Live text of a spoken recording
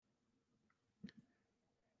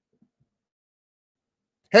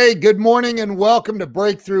Hey, good morning and welcome to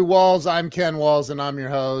Breakthrough Walls. I'm Ken Walls and I'm your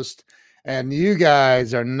host. And you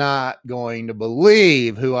guys are not going to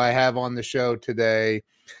believe who I have on the show today.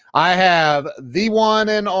 I have the one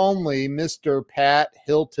and only Mr. Pat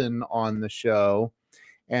Hilton on the show.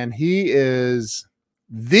 And he is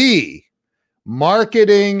the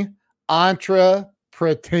marketing entrepreneur.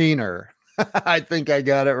 I think I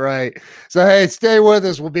got it right. So, hey, stay with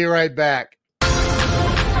us. We'll be right back.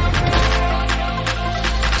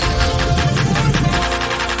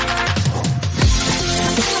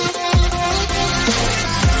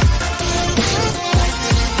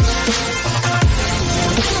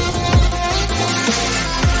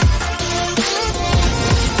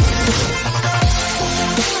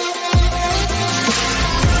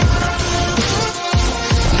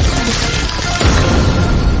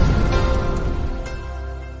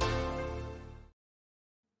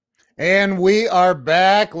 And we are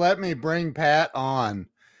back. Let me bring Pat on.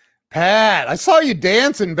 Pat, I saw you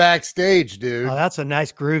dancing backstage, dude. Oh, that's a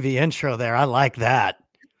nice groovy intro there. I like that.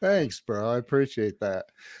 Thanks, bro. I appreciate that.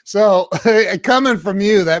 So coming from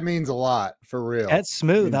you, that means a lot, for real. That's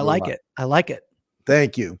smooth. I like it. I like it.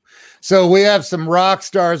 Thank you. So we have some rock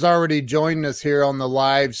stars already joining us here on the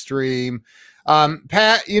live stream.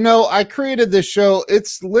 Pat, I created this show.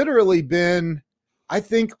 It's literally been, I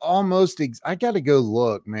think almost, I got to go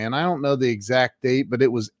look, man. I don't know the exact date, but it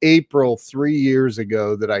was April 3 years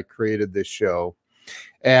ago that I created this show.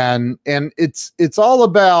 And it's all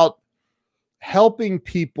about helping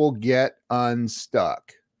people get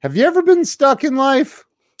unstuck. Have you ever been stuck in life?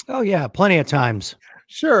 Oh yeah. Plenty of times.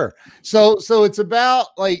 Sure. So it's about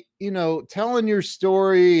telling your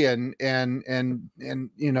story and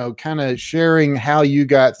kind of sharing how you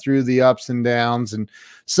got through the ups and downs. And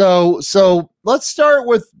so let's start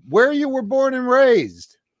with where you were born and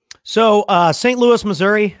raised. So, St. Louis,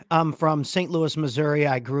 Missouri. I'm from St. Louis, Missouri.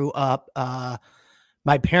 I grew up,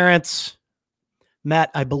 my parents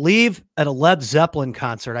met, I believe, at a Led Zeppelin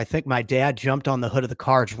concert. I think my dad jumped on the hood of the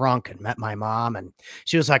car drunk and met my mom. And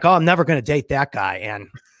she was like, "Oh, I'm never going to date that guy." And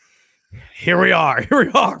here we are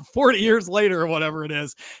 40 years later or whatever it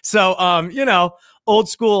is. So, old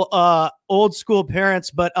school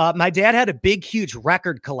parents, but my dad had a big, huge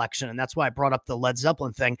record collection. And that's why I brought up the Led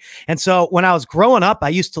Zeppelin thing. And so when I was growing up, I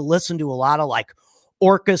used to listen to a lot of like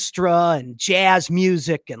orchestra and jazz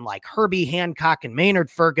music and like Herbie Hancock and Maynard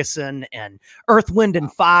Ferguson and Earth, Wind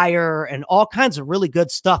and Fire and all kinds of really good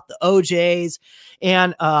stuff, the OJs.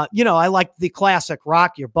 And, I like the classic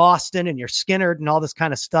rock, your Boston and your Skinner and all this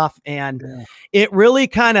kind of stuff. And it really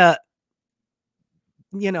kind of,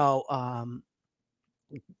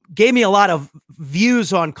 gave me a lot of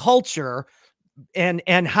views on culture and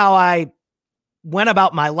how I went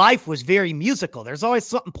about my life was very musical. There's always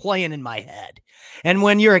something playing in my head. And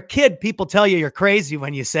when you're a kid, people tell you you're crazy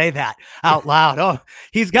when you say that out loud. Oh,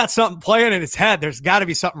 he's got something playing in his head. There's got to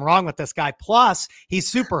be something wrong with this guy. Plus, he's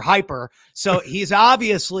super hyper. So he's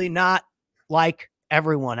obviously not like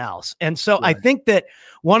everyone else. And so I think that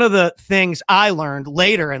one of the things I learned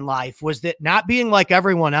later in life was that not being like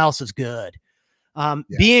everyone else is good.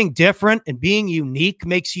 Being different and being unique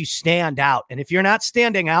makes you stand out. And if you're not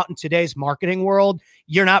standing out in today's marketing world,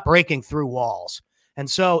 you're not breaking through walls. And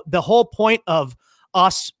so the whole point of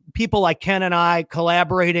us, people like Ken and I,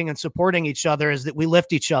 collaborating and supporting each other is that we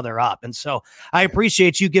lift each other up. And so I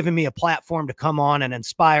appreciate you giving me a platform to come on and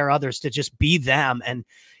inspire others to just be them. And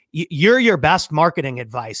you're your best marketing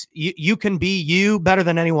advice. You can be you better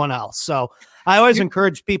than anyone else. So I always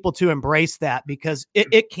encourage people to embrace that because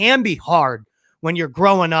it can be hard when you're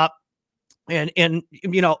growing up and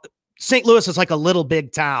St. Louis is like a little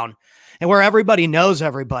big town and where everybody knows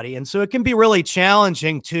everybody. And so it can be really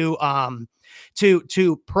challenging to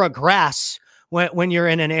progress when you're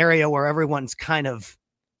in an area where everyone's kind of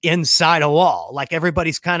inside a wall, like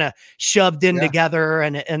everybody's kind of shoved in together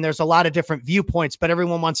and there's a lot of different viewpoints, but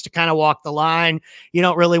everyone wants to kind of walk the line. You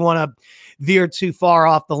don't really want to veer too far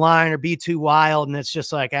off the line or be too wild. And it's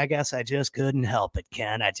just like, I guess I just couldn't help it,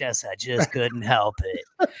 Ken. I just couldn't help it.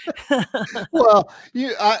 Well,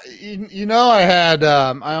 I had,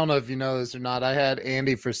 I don't know if you know this or not. I had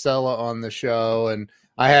Andy Frisella on the show and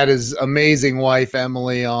I had his amazing wife,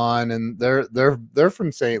 Emily, on, and they're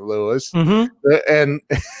from St. Louis. Mm-hmm. And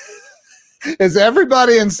is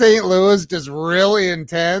everybody in St. Louis just really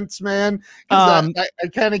intense, man? I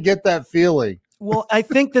kind of get that feeling. Well, I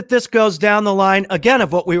think that this goes down the line again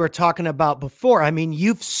of what we were talking about before. I mean,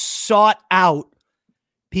 you've sought out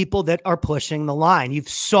people that are pushing the line. You've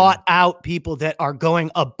sought out people that are going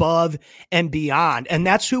above and beyond. And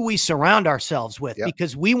that's who we surround ourselves with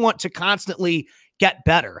because we want to constantly get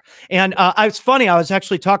better. And it's funny. I was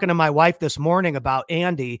actually talking to my wife this morning about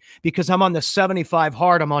Andy because I'm on the 75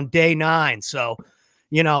 hard. I'm on day 9. So,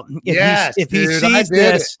 if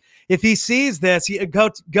he sees this,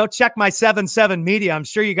 go check my 7-7 media. I'm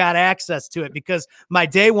sure you got access to it because my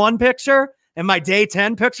day 1 picture and my day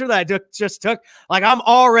 10 picture that I just took, like I'm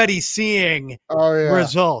already seeing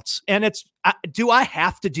results. And do I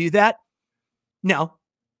have to do that? No.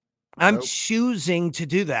 I'm choosing to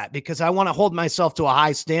do that because I want to hold myself to a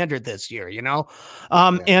high standard this year,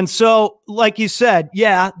 And so, like you said,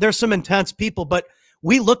 there's some intense people, but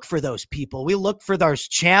we look for those people. We look for those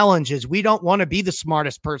challenges. We don't want to be the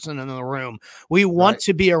smartest person in the room. We want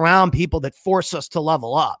to be around people that force us to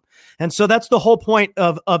level up. And so that's the whole point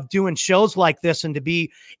of doing shows like this and to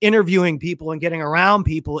be interviewing people and getting around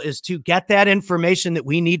people is to get that information that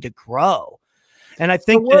we need to grow. And I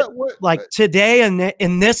think today and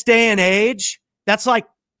in this day and age, that's like,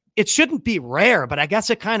 it shouldn't be rare, but I guess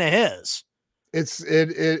it kind of is. It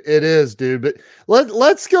is, dude. But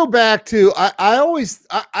let's go back to,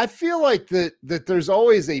 I feel like that there's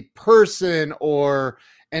always a person or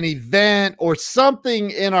an event or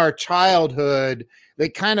something in our childhood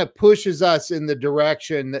that kind of pushes us in the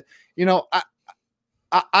direction that,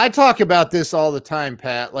 I talk about this all the time,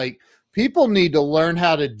 Pat, like, people need to learn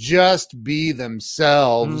how to just be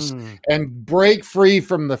themselves and break free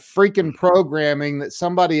from the freaking programming that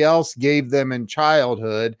somebody else gave them in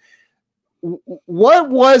childhood. What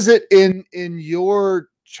was it in your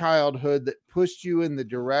childhood that pushed you in the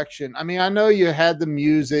direction? I mean, I know you had the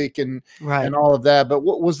music and all of that, but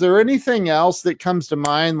was there anything else that comes to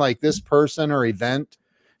mind, like this person or event?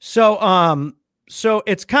 So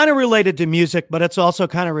it's kind of related to music, but it's also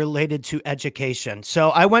kind of related to education. So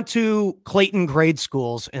I went to Clayton grade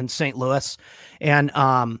schools in St. Louis, and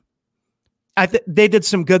they did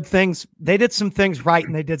some good things. They did some things right,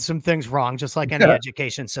 and they did some things wrong, just like any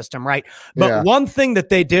education system, right? But one thing that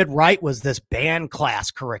they did right was this band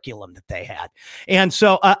class curriculum that they had. And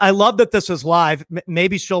so I love that this is live.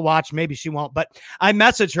 Maybe she'll watch, maybe she won't, but I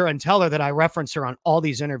message her and tell her that I reference her on all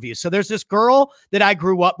these interviews. So there's this girl that I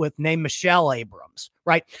grew up with named Michelle Abrams,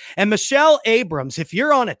 right? And Michelle Abrams, if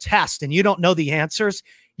you're on a test and you don't know the answers,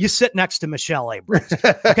 you sit next to Michelle Abrams.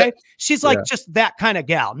 Okay. She's like just that kind of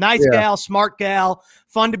gal, nice gal, smart gal,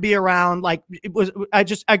 fun to be around. Like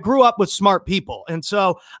I grew up with smart people. And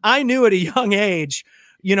so I knew at a young age,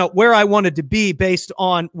 where I wanted to be based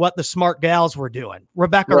on what the smart gals were doing.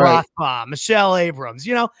 Rebecca Rothbaum, Michelle Abrams,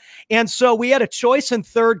 and so we had a choice in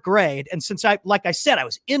 3rd grade. And since like I said, I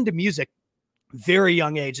was into music very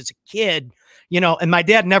young age as a kid, and my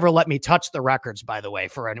dad never let me touch the records, by the way,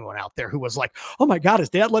 for anyone out there who was like, oh my God, his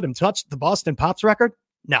dad let him touch the Boston Pops record?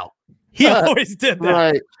 No, he always did that.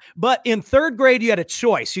 Right. But in 3rd grade, you had a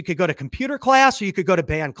choice. You could go to computer class or you could go to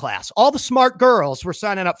band class. All the smart girls were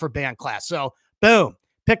signing up for band class. So boom,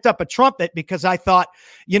 picked up a trumpet because I thought,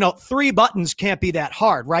 3 buttons can't be that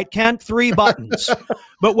hard, right, Ken? 3 buttons.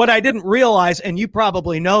 But what I didn't realize, and you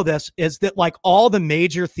probably know this, is that like all the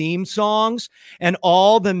major theme songs and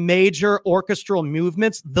all the major orchestral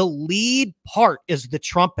movements, the lead part is the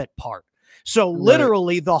trumpet part. So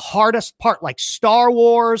literally the hardest part, like Star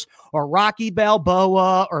Wars or Rocky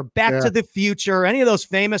Balboa or Back to the Future, any of those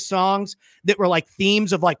famous songs that were like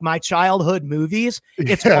themes of like my childhood movies,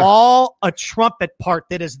 it's all a trumpet part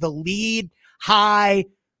that is the lead high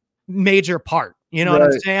major part. You know what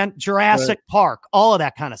I'm saying? Jurassic Park, all of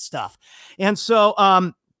that kind of stuff. And so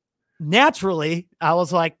naturally I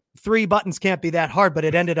was like, 3 buttons can't be that hard, but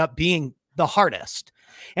it ended up being the hardest.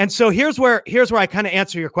 And so here's where I kind of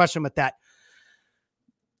answer your question with that.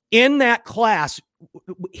 In that class,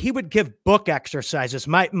 he would give book exercises.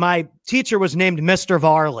 My teacher was named Mr.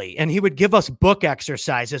 Varley, and he would give us book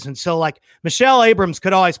exercises. And so like Michelle Abrams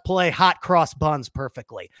could always play hot cross buns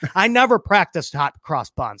perfectly. I never practiced hot cross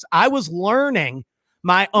buns. I was learning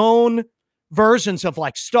my own versions of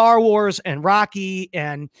like Star Wars and Rocky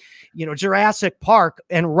and, Jurassic Park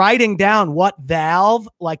and writing down what valve,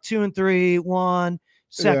 like 2 and 3, 1,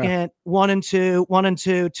 second, 1 and 2, 1 and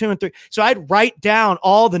 2, 2 and 3. So I'd write down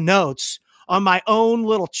all the notes on my own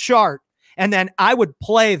little chart, and then I would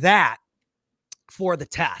play that for the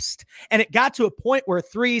test. And it got to a point where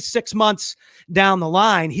 6 months down the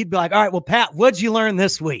line, he'd be like, all right, well, Pat, what'd you learn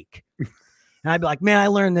this week? And I'd be like, man, I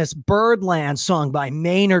learned this Birdland song by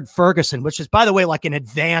Maynard Ferguson, which is, by the way, like an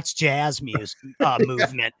advanced jazz music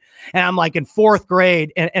movement. And I'm like in 4th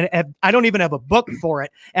grade, and I don't even have a book for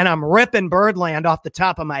it. And I'm ripping Birdland off the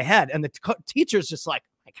top of my head. And the teacher's just like,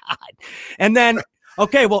 oh my God. And then,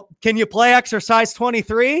 okay, well, can you play exercise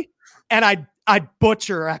 23? and I'd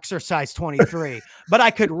butcher exercise 23, but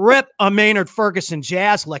I could rip a Maynard Ferguson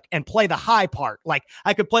jazz lick and play the high part. Like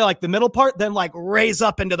I could play like the middle part, then like raise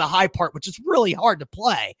up into the high part, which is really hard to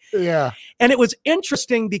play. Yeah. And it was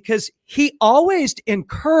interesting because he always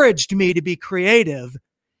encouraged me to be creative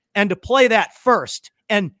and to play that first.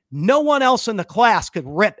 And no one else in the class could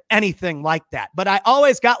rip anything like that. But I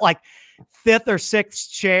always got like 5th or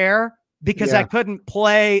 6th chair because I couldn't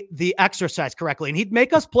play the exercise correctly. And he'd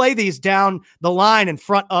make us play these down the line in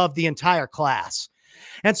front of the entire class.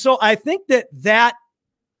 And so I think that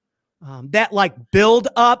like build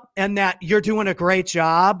up and that you're doing a great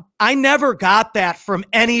job, I never got that from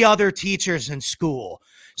any other teachers in school.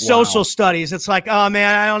 Wow. Social studies, it's like, oh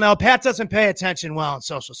man, I don't know. Pat doesn't pay attention well in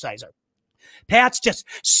social studies. Pat's just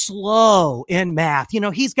slow in math. You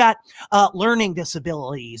know, he's got learning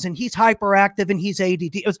disabilities and he's hyperactive and he's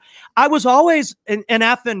ADD. I was always an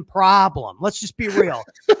effing problem. Let's just be real.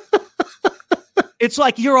 It's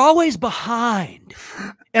like you're always behind.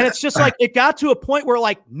 And it's just like it got to a point where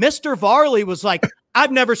like Mr. Varley was like,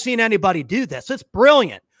 I've never seen anybody do this. It's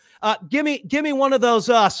brilliant. Give me one of those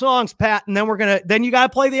songs, Pat, and then you got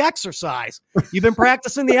to play the exercise. You've been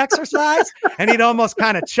practicing the exercise? And he'd almost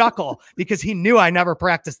kind of chuckle because he knew I never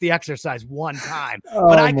practiced the exercise one time.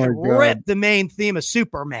 But I could rip the main theme of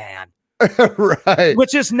Superman. Right.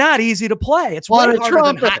 Which is not easy to play. It's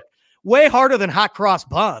way harder than Hot Cross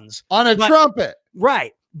Buns. On a trumpet.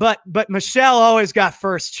 Right. But Michelle always got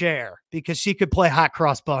first chair because she could play Hot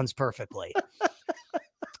Cross Buns perfectly.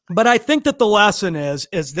 But I think that the lesson is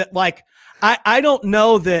that like, I don't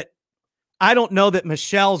know that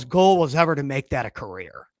Michelle's goal was ever to make that a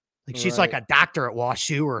career. Like she's like a doctor at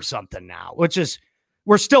WashU or something now, which is,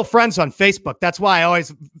 we're still friends on Facebook. That's why I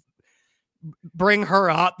always bring her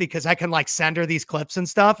up because I can like send her these clips and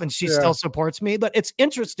stuff and she still supports me. But it's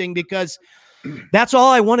interesting because that's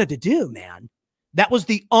all I wanted to do, man. That was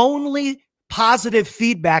the only positive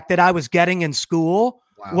feedback that I was getting in school.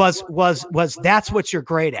 Wow. Was that's what you're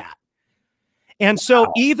great at. And so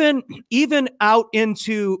even out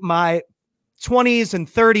into my 20s and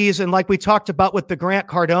 30s, and like we talked about with the Grant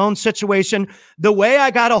Cardone situation, the way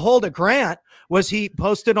I got a hold of Grant was he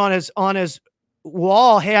posted on his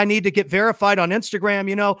wall, hey, I need to get verified on Instagram.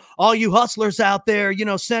 You know, all you hustlers out there, you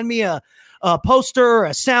know, send me a poster,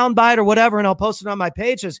 a soundbite or whatever, and I'll post it on my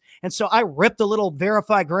pages. And so I ripped a little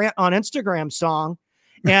Verify Grant on Instagram song.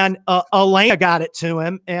 And Elena got it to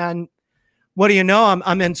him. And what do you know?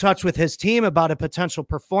 I'm in touch with his team about a potential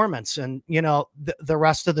performance. And, you know, the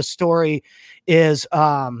rest of the story is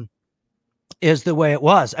the way it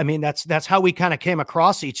was. I mean, that's how we kind of came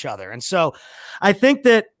across each other. And so I think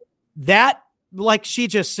that like she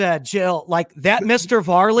just said, Jill, like that Mr.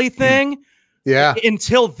 Varley thing,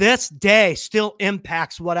 until this day still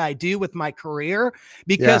impacts what I do with my career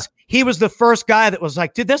because he was the first guy that was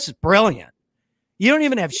like, dude, this is brilliant. You don't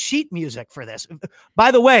even have sheet music for this.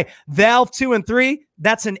 By the way, valve 2 and 3,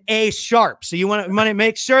 that's an A sharp. So you want to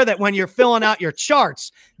make sure that when you're filling out your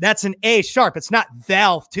charts, that's an A sharp. It's not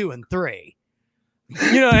valve 2 and 3.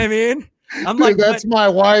 You know what I mean? I'm like, that's my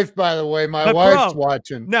wife, by the way. My wife's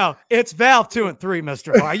watching. No, it's valve 2 and 3,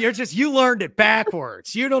 Mr. Var. You learned it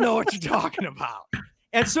backwards. You don't know what you're talking about.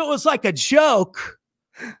 And so it was like a joke,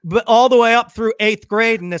 but all the way up through 8th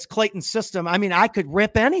grade in this Clayton system. I mean, I could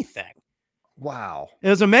rip anything. Wow. It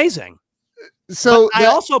was amazing. So I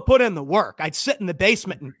also put in the work. I'd sit in the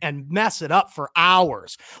basement and mess it up for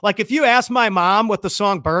hours. Like if you ask my mom what the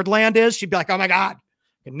song Birdland is, she'd be like, oh my God,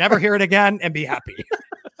 I can never hear it again and be happy.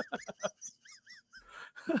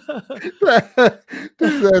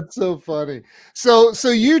 That's so funny. So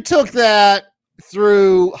you took that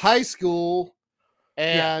through high school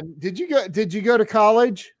and did you go to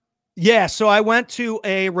college? Yeah, so I went to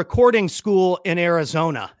a recording school in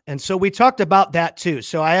Arizona, and so we talked about that too.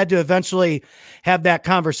 So I had to eventually have that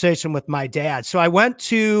conversation with my dad. So I went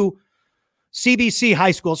to CBC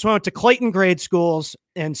High School. So I went to Clayton grade schools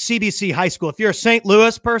and CBC High School. If you're a St.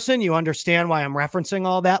 Louis person, you understand why I'm referencing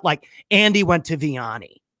all that. Like Andy went to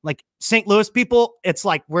Vianney. Like St. Louis people, it's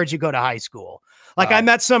like, where'd you go to high school? Like I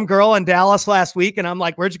met some girl in Dallas last week and I'm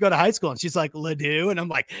like, where'd you go to high school? And she's like, Ladue. And I'm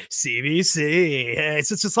like, CBC. It's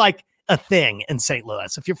just like a thing in St.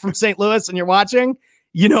 Louis. If you're from St. Louis and you're watching,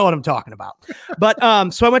 you know what I'm talking about. But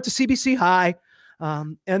so I went to CBC High.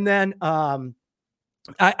 And then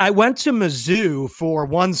I went to Mizzou for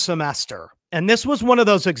one semester. And this was one of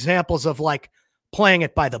those examples of like playing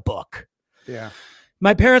it by the book. Yeah.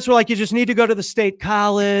 My parents were like, you just need to go to the state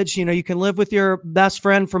college. You know, you can live with your best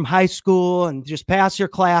friend from high school and just pass your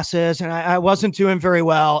classes. And I wasn't doing very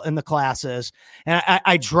well in the classes. And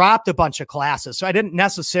I dropped a bunch of classes. So I didn't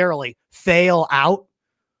necessarily fail out.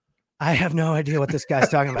 I have no idea what this guy's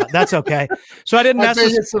talking about. That's okay. So I didn't I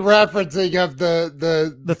think it's the referencing of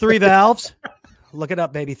the 3 valves. Look it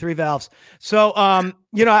up, baby. 3 valves. So,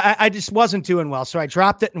 I just wasn't doing well. So I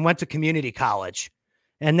dropped it and went to community college.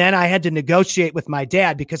 And then I had to negotiate with my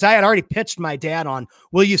dad because I had already pitched my dad on,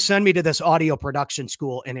 will you send me to this audio production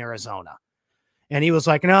school in Arizona? And he was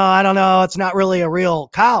like, no, I don't know. It's not really a real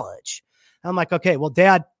college. I'm like, okay, well,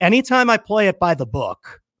 Dad, anytime I play it by the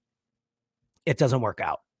book, it doesn't work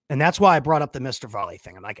out. And that's why I brought up the Mr. Varley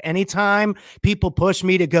thing. I'm like, anytime people push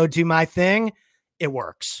me to go do my thing, it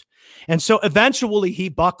works. And so eventually he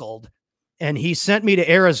buckled and he sent me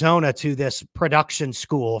to Arizona to this production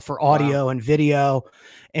school for audio and video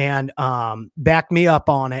and backed me up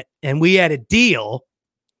on it. And we had a deal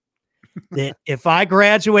that if I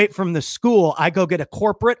graduate from the school, I go get a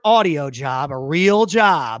corporate audio job, a real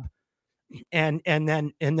job, and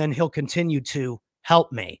then he'll continue to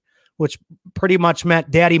help me, which pretty much meant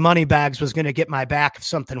Daddy Moneybags was going to get my back if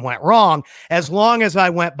something went wrong, as long as I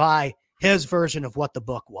went by his version of what the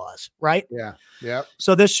book was, right? Yeah. Yeah.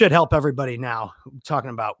 So this should help everybody now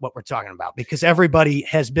talking about what we're talking about, because everybody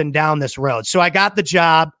has been down this road. So I got the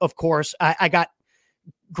job, of course. I got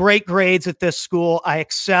great grades at this school. I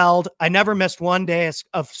excelled. I never missed one day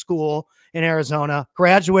of school in Arizona,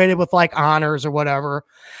 graduated with like honors or whatever.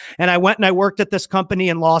 And I went and I worked at this company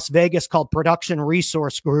in Las Vegas called Production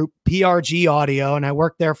Resource Group, PRG Audio. And I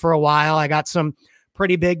worked there for a while. I got some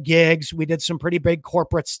pretty big gigs. We did some pretty big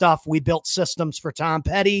corporate stuff. We built systems for Tom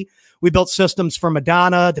Petty. We built systems for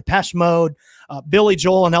Madonna, Depeche Mode, Billy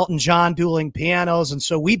Joel and Elton John dueling pianos. And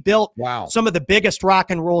so we built some of the biggest rock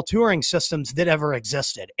and roll touring systems that ever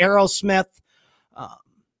existed. Aerosmith.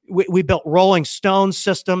 We built Rolling Stones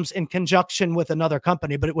systems in conjunction with another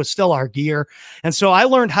company, but it was still our gear. And so I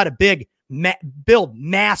learned how to build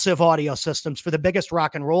massive audio systems for the biggest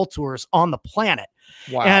rock and roll tours on the planet.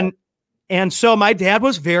 Wow. And so my dad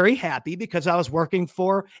was very happy because I was working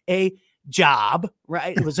for a job,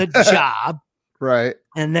 right? It was a job. Right.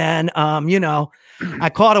 And then, I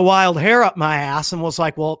caught a wild hair up my ass and was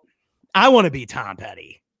like, well, I want to be Tom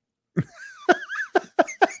Petty.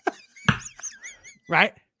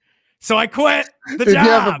 Right. So I quit the job. Did you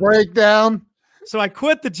have a breakdown? So I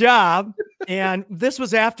quit the job. And this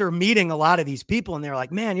was after meeting a lot of these people. And they were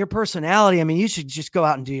like, man, your personality, I mean, you should just go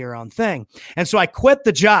out and do your own thing. And so I quit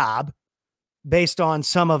the job based on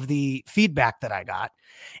some of the feedback that I got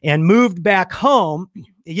and moved back home.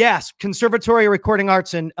 Yes. Conservatory of Recording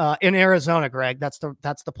Arts in Arizona, Greg. That's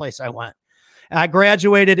the place I went. And I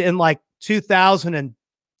graduated in like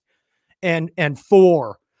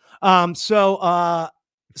 2004.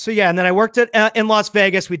 So yeah, and then I worked in Las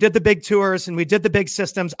Vegas. We did the big tours and we did the big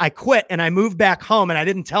systems. I quit and I moved back home and I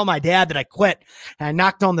didn't tell my dad that I quit. And I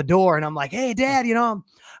knocked on the door and I'm like, hey, Dad,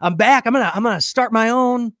 I'm back. I'm gonna start my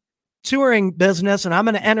own touring business and I'm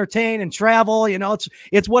gonna entertain and travel.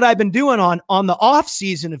 It's what I've been doing on the off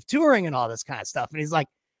season of touring and all this kind of stuff. And he's like,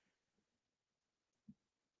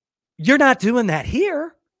 you're not doing that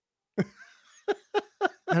here.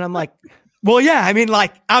 And I'm like, well, yeah, I mean,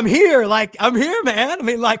 like, I'm here, man. I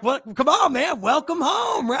mean, like, what? Come on, man. Welcome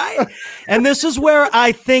home, right? And this is where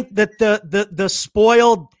I think that the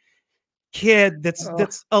spoiled kid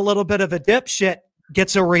that's a little bit of a dipshit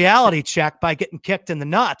gets a reality check by getting kicked in the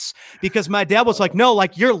nuts, because my dad was like, no,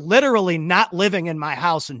 like, you're literally not living in my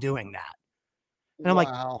house and doing that. And I'm like,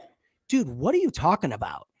 dude, what are you talking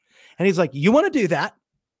about? And he's like, you want to do that?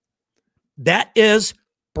 That is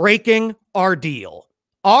breaking our deal.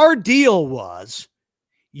 Our deal was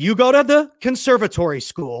you go to the conservatory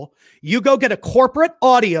school, you go get a corporate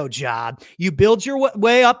audio job, you build your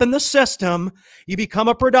way up in the system, you become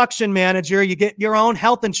a production manager, you get your own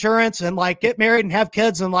health insurance and like get married and have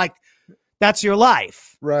kids and like that's your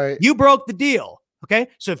life. Right. You broke the deal. Okay.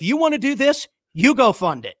 So if you want to do this, you go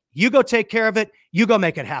fund it. You go take care of it. You go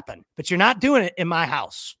make it happen. But you're not doing it in my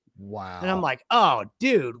house. Wow. And I'm like, oh,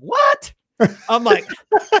 dude, what? I'm like,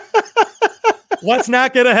 let's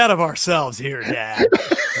not get ahead of ourselves here, Dad.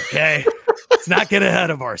 Okay. Let's not get ahead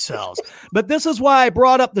of ourselves. But this is why I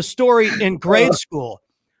brought up the story in grade school.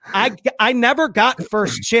 I never got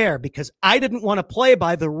first chair because I didn't want to play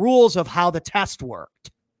by the rules of how the test worked.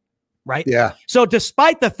 Right. Yeah. So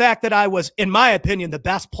despite the fact that I was, in my opinion, the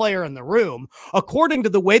best player in the room, according to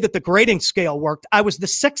the way that the grading scale worked, I was the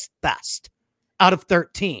 6th best out of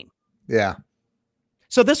 13. Yeah.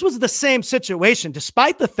 So this was the same situation,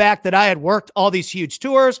 despite the fact that I had worked all these huge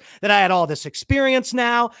tours, that I had all this experience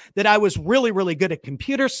now, that I was really, really good at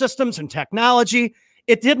computer systems and technology.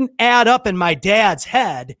 It didn't add up in my dad's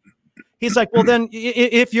head. He's like, well, then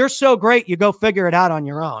if you're so great, you go figure it out on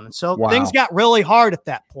your own. And so things got really hard at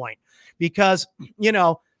that point because,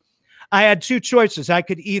 I had two choices. I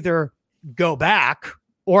could either go back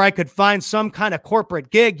or I could find some kind of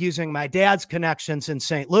corporate gig using my dad's connections in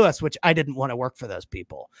St. Louis, which I didn't want to work for those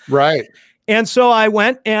people. Right. And so I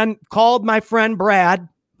went and called my friend Brad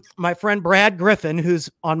Griffin, who's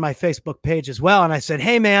on my Facebook page as well. And I said,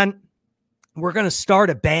 hey, man, we're going to start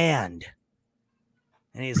a band.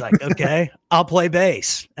 And he's like, okay, I'll play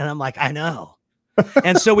bass. And I'm like, I know.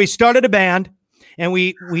 And so we started a band, and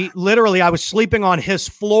we literally, I was sleeping on his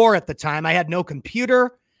floor at the time. I had no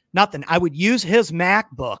computer, nothing. I would use his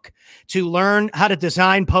MacBook to learn how to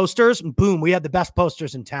design posters, and boom, we had the best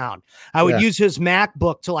posters in town. I would use his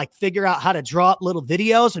MacBook to like figure out how to draw up little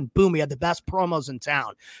videos, and boom, we had the best promos in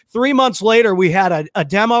town. 3 months later, we had a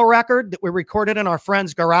demo record that we recorded in our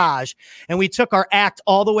friend's garage, and we took our act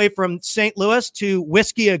all the way from St. Louis to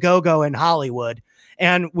Whiskey A Go-Go in Hollywood,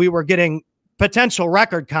 and we were getting potential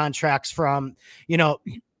record contracts from,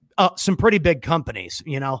 some pretty big companies,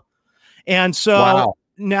 and so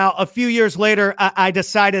now a few years later, I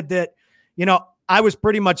decided that, I was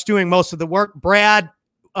pretty much doing most of the work. Brad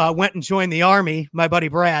went and joined the Army, my buddy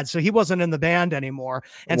Brad, so he wasn't in the band anymore.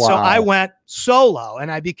 And so I went solo,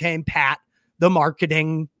 and I became Pat, the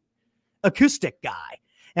marketing acoustic guy.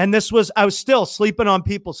 And I was still sleeping on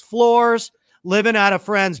people's floors, living out of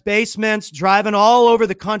friends' basements, driving all over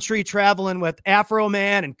the country, traveling with Afro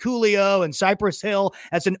Man and Coolio and Cypress Hill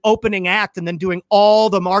as an opening act, and then doing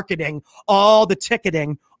all the marketing, all the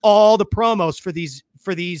ticketing, all the promos for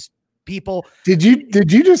these people. Did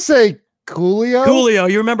you just say Coolio? Coolio.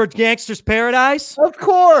 You remember Gangster's Paradise? Of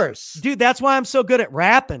course. Dude, that's why I'm so good at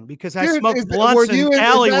rapping, because I smoked blunts in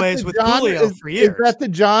alleyways with Coolio for years. Is that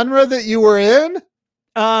the genre that you were in?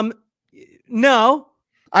 No.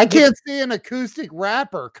 I can't see an acoustic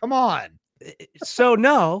rapper. Come on. So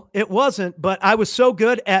no, it wasn't, but I was so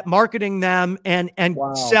good at marketing them and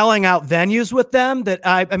selling out venues with them that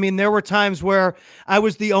I mean, there were times where I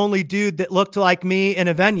was the only dude that looked like me in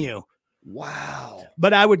a venue. Wow.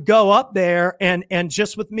 But I would go up there and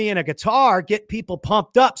just with me and a guitar, get people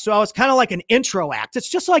pumped up. So I was kind of like an intro act. It's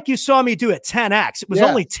just like you saw me do at 10X. It was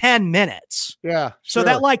only 10 minutes. Yeah. So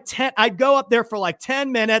that I'd go up there for like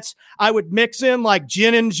 10 minutes. I would mix in like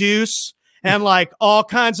gin and juice and like all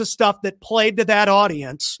kinds of stuff that played to that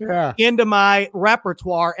audience into my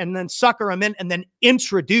repertoire, and then sucker them in and then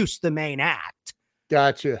introduce the main act.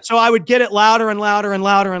 Gotcha. So I would get it louder and louder and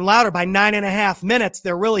louder and louder. By 9.5 minutes,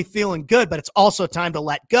 they're really feeling good, but it's also time to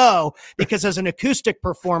let go, because as an acoustic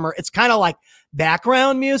performer, it's kind of like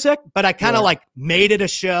background music, but I kind of like made it a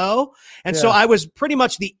show. And so I was pretty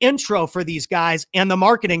much the intro for these guys and the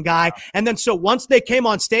marketing guy. And then so once they came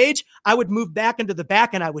on stage, I would move back into the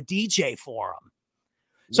back and I would DJ for them.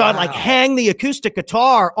 So I'd like hang the acoustic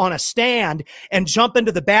guitar on a stand and jump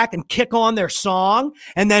into the back and kick on their song.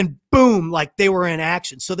 And then boom, like they were in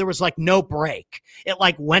action. So there was like no break. It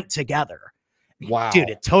like went together. Wow. Dude,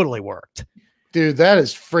 it totally worked. Dude, that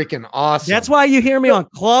is freaking awesome. That's why you hear me on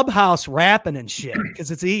Clubhouse rapping and shit, because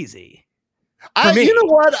it's easy. You know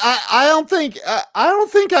what? I don't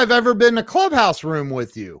think I've ever been in a Clubhouse room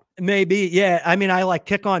with you. Maybe. Yeah. I mean, I like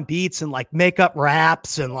kick on beats and like make up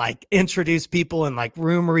raps and like introduce people and like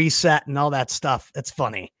room reset and all that stuff. It's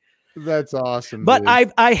funny. That's awesome. But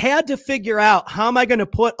dude. I had to figure out, how am I going to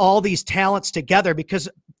put all these talents together? Because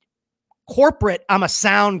corporate, I'm a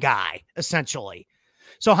sound guy, essentially.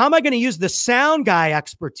 So how am I going to use the sound guy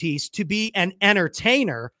expertise to be an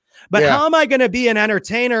entertainer? But how am I going to be an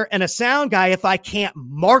entertainer and a sound guy if I can't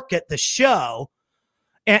market the show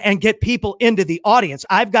and get people into the audience?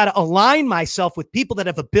 I've got to align myself with people that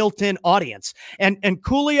have a built-in audience. And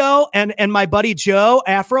Coolio and my buddy Joe,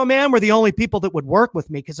 Afro Man, were the only people that would work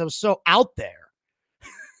with me because I was so out there.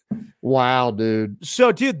 Wow, dude.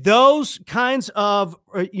 So, dude, those kinds of,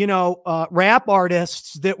 rap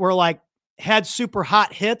artists that were like, had super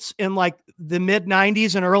hot hits in like the mid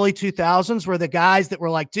 90s and early 2000s were the guys that were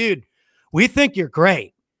like, dude, we think you're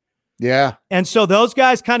great. Yeah. And so those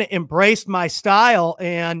guys kind of embraced my style,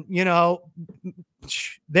 and,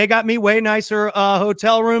 they got me way nicer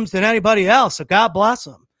hotel rooms than anybody else. So God bless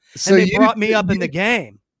them. So and they brought me up in the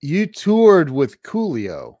game. You toured with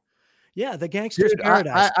Coolio. Yeah, the Gangster's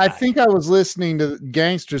Paradise. I think I was listening to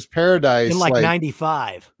Gangster's Paradise in like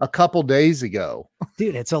 95, a couple days ago.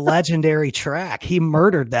 Dude, it's a legendary track. He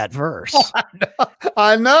murdered that verse.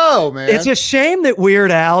 I know, man. It's a shame that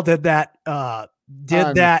Weird Al did that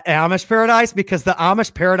did that Amish Paradise because the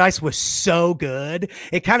Amish Paradise was so good.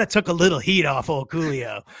 It kind of took a little heat off old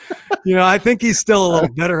Coolio. I think he's still a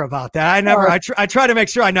little bitter about that. I try to make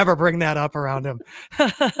sure I never bring that up around him.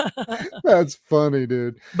 That's funny,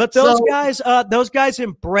 dude. But those guys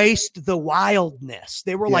embraced the wildness.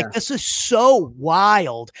 They were like, this is so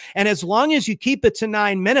wild. And as long as you keep it to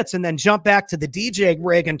 9 minutes and then jump back to the DJ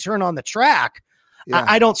rig and turn on the track,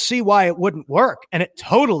 I don't see why it wouldn't work. And it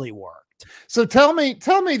totally worked. So tell me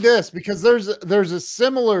this, because there's a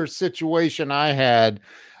similar situation I had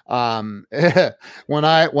when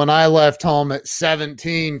I left home at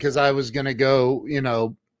 17, because I was going to go,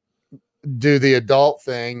 do the adult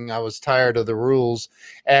thing. I was tired of the rules.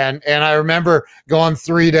 And I remember going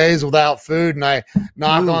 3 days without food, and I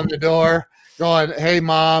knock on the door going, "Hey,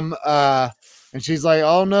 Mom." And she's like,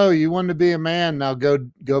 "Oh no, you wanted to be a man. Now go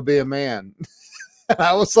be a man." And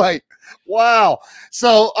I was like, wow.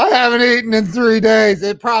 So I haven't eaten in 3 days.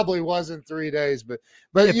 It probably wasn't 3 days, but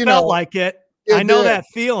it felt like it. I know that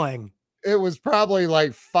feeling. It was probably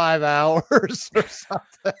like 5 hours or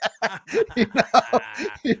something. I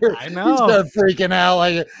know. You start freaking out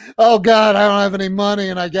like, oh God, I don't have any money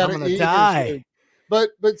and I gotta eat. Die.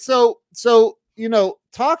 But so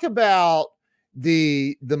talk about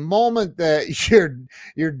the moment that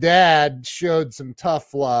your dad showed some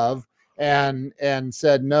tough love and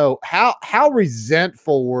said no. How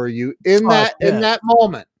resentful were you in that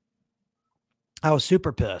moment? I was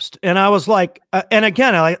super pissed. And I was like, and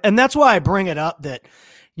again, and that's why I bring it up that,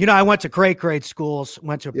 I went to great grade schools,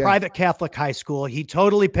 went to a private Catholic high school. He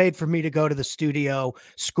totally paid for me to go to the studio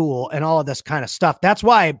school and all of this kind of stuff. That's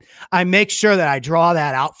why I make sure that I draw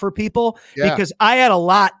that out for people because I had a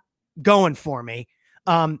lot going for me.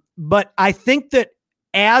 But I think that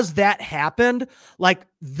as that happened, like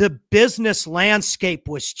the business landscape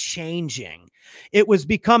was changing. It was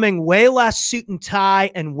becoming way less suit and tie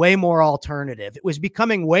and way more alternative. It was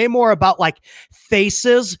becoming way more about like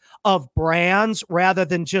faces of brands rather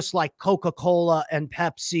than just like Coca-Cola and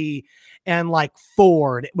Pepsi and like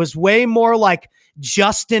Ford. It was way more like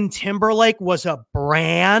Justin Timberlake was a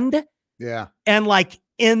brand. Yeah. And like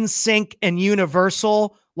NSYNC and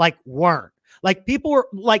Universal like weren't. Like people were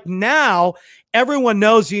like, now everyone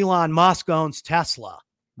knows Elon Musk owns Tesla.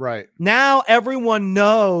 Right. Now everyone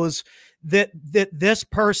knows that this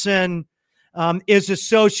person is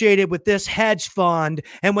associated with this hedge fund.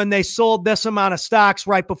 And when they sold this amount of stocks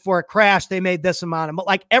right before it crashed, they made this amount of,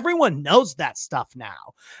 like everyone knows that stuff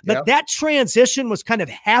now. But that transition was kind of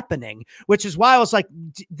happening, which is why I was like,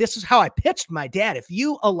 this is how I pitched my dad. If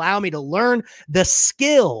you allow me to learn the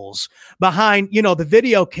skills behind, the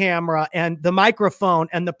video camera and the microphone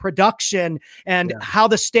and the production and how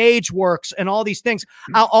the stage works and all these things,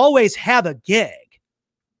 I'll always have a gig.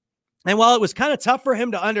 And while it was kind of tough for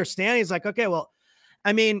him to understand, he's like, okay, well,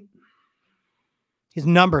 I mean, he's a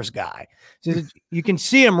numbers guy. So you can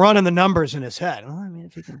see him running the numbers in his head. Well, I mean,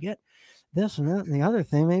 if he can get this and that and the other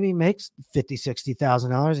thing, maybe he makes $50,000,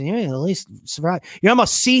 $60,000 a year, at least survive. You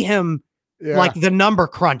almost see him like the number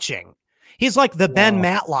crunching. He's like the Ben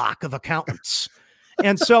Matlock of accountants.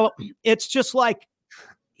 And so it's just like,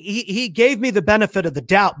 he gave me the benefit of the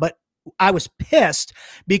doubt, but I was pissed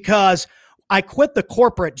because I quit the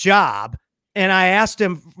corporate job and I asked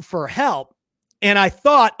him for help. And I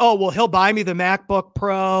thought, oh, well, he'll buy me the MacBook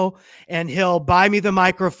Pro and he'll buy me the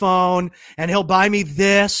microphone and he'll buy me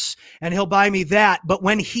this and he'll buy me that. But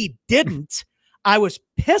when he didn't, I was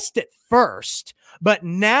pissed at first. But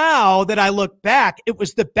now that I look back, it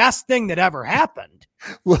was the best thing that ever happened.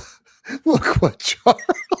 Look what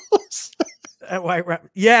Charles.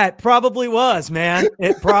 Yeah, it probably was, man.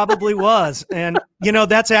 It probably was. And,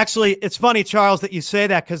 that's actually, it's funny, Charles, that you say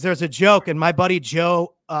that because there's a joke. And my buddy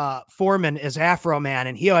Joe Foreman is Afro Man.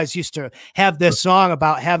 And he always used to have this song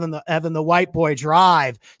about having the white boy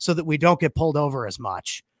drive so that we don't get pulled over as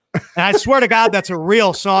much. And I swear to God, that's a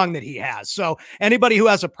real song that he has. So anybody who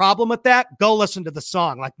has a problem with that, go listen to the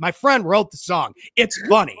song. Like my friend wrote the song. It's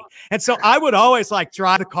funny. And so I would always like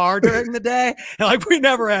drive the car during the day. And like, we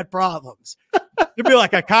never had problems. There'd be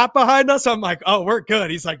like a cop behind us. I'm like, oh, we're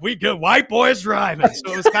good. He's like, we good. White boys driving.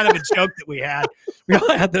 So it was kind of a joke that we had. We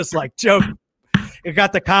all had this like joke. It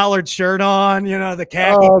got the collared shirt on, the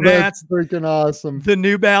khaki pants. That's freaking awesome. The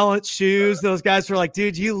New Balance shoes. Those guys were like,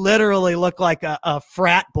 dude, you literally look like a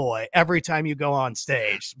frat boy every time you go on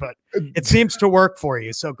stage, but it seems to work for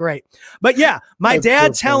you. So great. But yeah, my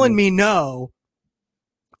dad telling me no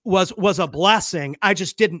was a blessing. I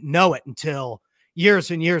just didn't know it until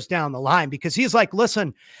years and years down the line, because he's like,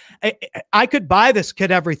 listen, I could buy this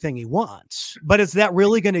kid everything he wants, but is that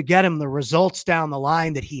really going to get him the results down the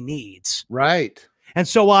line that he needs? Right. And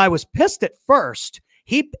so while I was pissed at first,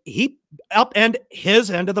 he upend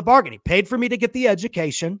his end of the bargain. He paid for me to get the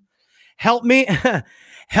education, help me get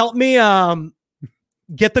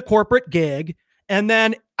the corporate gig. And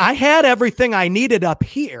then I had everything I needed up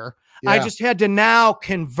here. Yeah. I just had to now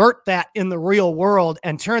convert that in the real world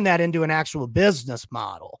and turn that into an actual business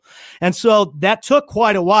model. And so that took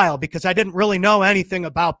quite a while because I didn't really know anything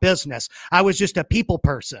about business. I was just a people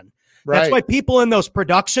person. Right. That's why people in those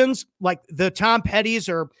productions, like the Tom Petty's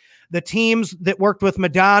or the teams that worked with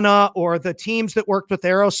Madonna or the teams that worked with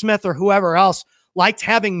Aerosmith or whoever else, liked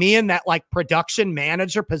having me in that like production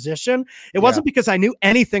manager position. It wasn't because I knew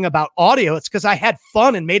anything about audio. It's because I had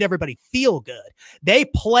fun and made everybody feel good. They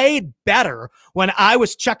played better when I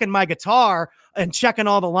was checking my guitar and checking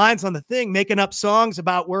all the lines on the thing, making up songs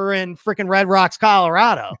about we're in freaking Red Rocks,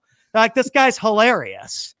 Colorado. Like, this guy's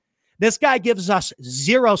hilarious. This guy gives us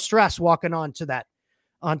zero stress walking onto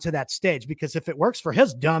that stage, because if it works for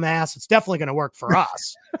his dumb ass, it's definitely going to work for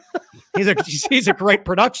us. He's a great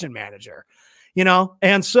production manager.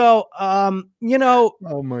 And so, oh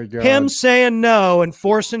my God, him saying no and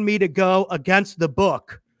forcing me to go against the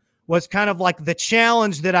book was kind of like the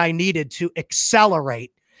challenge that I needed to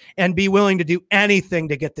accelerate and be willing to do anything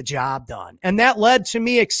to get the job done. And that led to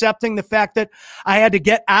me accepting the fact that I had to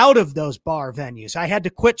get out of those bar venues. I had to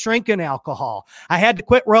quit drinking alcohol. I had to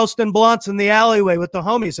quit roasting blunts in the alleyway with the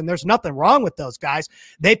homies. And there's nothing wrong with those guys.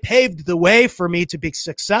 They paved the way for me to be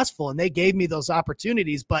successful, and they gave me those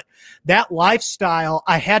opportunities. But that lifestyle,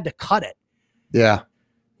 I had to cut it. Yeah.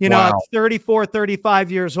 Wow. At 34,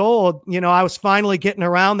 35 years old, I was finally getting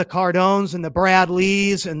around the Cardones and the Brad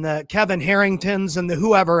Lees and the Kevin Harringtons and the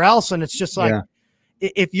whoever else. And it's just like,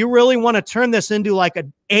 if you really want to turn this into like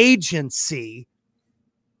an agency,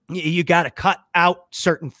 you got to cut out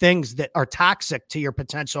certain things that are toxic to your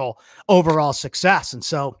potential overall success. And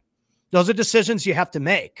so those are decisions you have to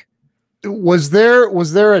make. Was there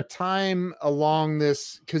a time along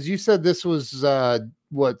this? Because you said this was,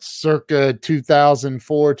 circa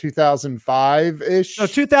 2004, 2005 ish? So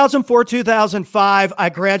 2004, 2005, I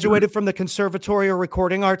graduated from the Conservatory of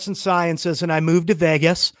Recording Arts and Sciences, and I moved to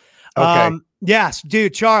Vegas. Okay. Yes,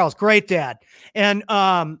 dude, Charles, great dad. And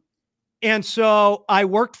so I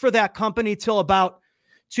worked for that company till about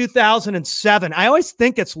 2007. I always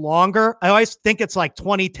think it's longer. I always think it's like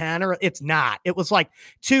 2010, or it's not. It was like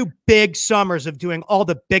 2 big summers of doing all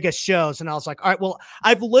the biggest shows. And I was like, all right, well,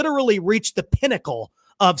 I've literally reached the pinnacle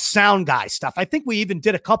of sound guy stuff. I think we even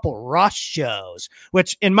did a couple Rush shows,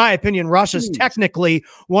 which in my opinion, Rush is technically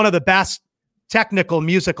one of the best technical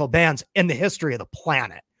musical bands in the history of the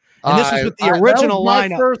planet. And this is with the original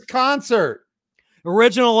lineup. First concert.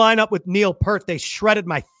 Original lineup with Neil Peart. They shredded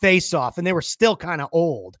my face off, and they were still kind of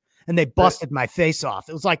old, and they busted my face off.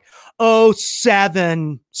 It was like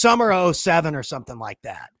 07, summer 07 or something like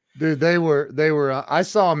that. Dude, they were, I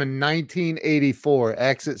saw them in 1984,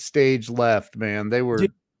 exit stage left, man. They were,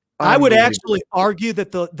 dude, I would actually argue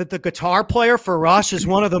that the guitar player for Rush is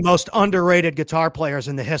one of the most underrated guitar players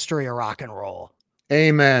in the history of rock and roll.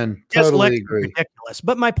 Amen. Totally agree. Ridiculous.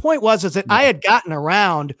 But my point was that I had gotten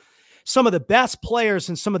around some of the best players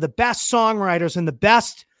and some of the best songwriters and the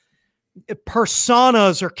best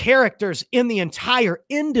personas or characters in the entire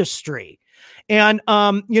industry. And,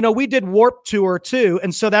 we did Warped Tour too.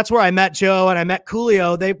 And so that's where I met Joe and I met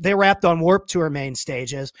Coolio. They rapped on Warped Tour main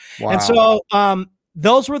stages. Wow. And so,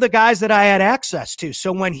 those were the guys that I had access to.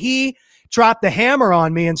 So when he dropped the hammer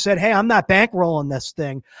on me and said, hey, I'm not bankrolling this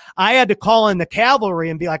thing, I had to call in the cavalry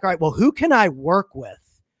and be like, all right, well, who can I work with?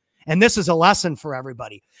 And this is a lesson for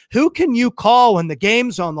everybody. Who can you call when the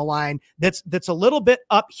game's on the line that's a little bit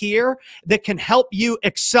up here that can help you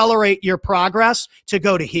accelerate your progress to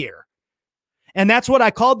go to here? And that's what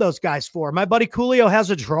I called those guys for. My buddy Coolio has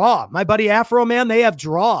a draw. My buddy Afro Man, they have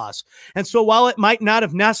draws. And so while it might not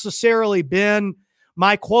have necessarily been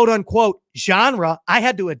my quote unquote genre, I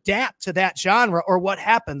had to adapt to that genre, or what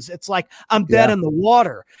happens? It's like I'm dead in the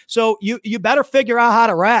water. So you better figure out how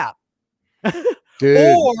to rap. Dude.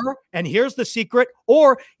 Or, and here's the secret,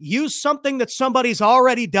 or use something that somebody's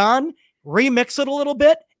already done, remix it a little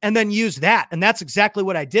bit, and then use that. And that's exactly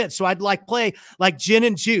what I did. So I'd play like Gin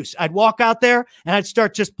and Juice. I'd walk out there and I'd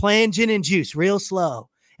start just playing Gin and Juice real slow.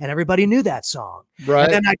 And everybody knew that song. Right.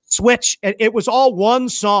 And then I'd switch. It was all one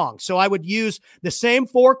song. So I would use the same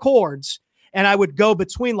 4 chords and I would go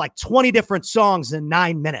between like 20 different songs in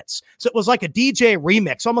 9 minutes. So it was like a DJ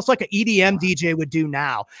remix, almost like an EDM DJ would do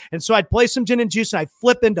now. And so I'd play some Gin and Juice, and I'd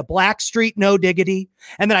flip into Blackstreet, No Diggity,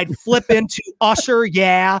 and then I'd flip into Usher,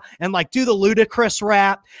 Yeah, and like do the Ludacris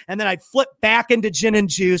rap, and then I'd flip back into Gin and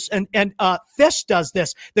Juice. And Fish does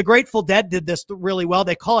this. The Grateful Dead did this really well.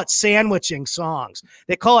 They call it sandwiching songs.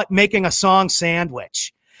 They call it making a song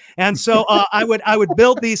sandwich. And so I would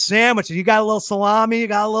build these sandwiches. You got a little salami, you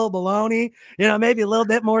got a little bologna, maybe a little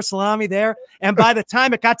bit more salami there. And by the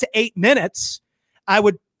time it got to 8 minutes, I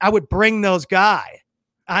would bring those guy.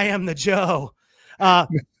 I am the Joe.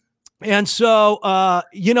 And so,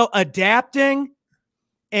 adapting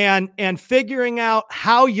and figuring out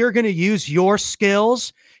how you're going to use your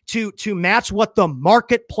skills to match what the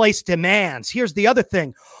marketplace demands. Here's the other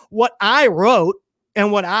thing. What I wrote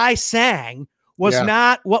and what I sang was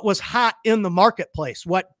not what was hot in the marketplace.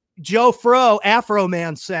 What Joe Fro, Afro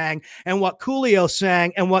Man, sang, and what Coolio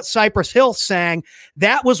sang, and what Cypress Hill sang,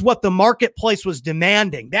 that was what the marketplace was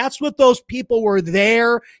demanding. That's what those people were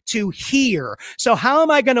there to hear. So how am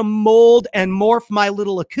I going to mold and morph my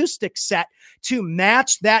little acoustic set to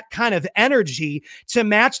match that kind of energy, to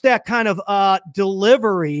match that kind of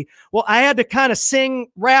delivery? Well, I had to kind of sing,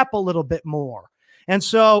 rap a little bit more. And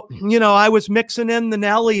so, I was mixing in the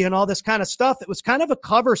Nelly and all this kind of stuff. It was kind of a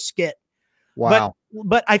cover skit. Wow.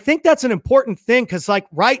 But I think that's an important thing, because like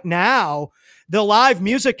right now, the live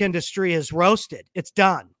music industry is roasted. It's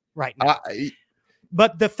done right now.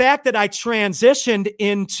 But the fact that I transitioned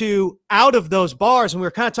out of those bars, and we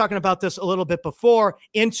were kind of talking about this a little bit before,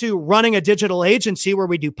 into running a digital agency where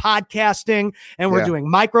we do podcasting and we're doing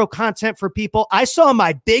micro content for people. I saw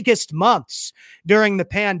my biggest months during the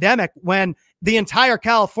pandemic when the entire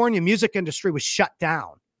California music industry was shut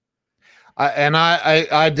down.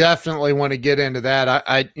 I definitely want to get into that.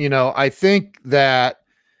 I think that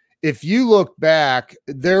if you look back,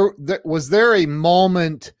 was there a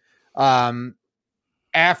moment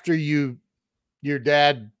after your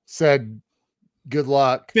dad said good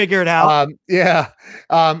luck, figure it out?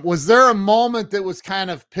 Was there a moment that was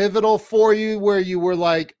kind of pivotal for you where you were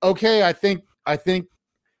like, okay, I think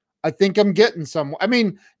I'm getting somewhere? I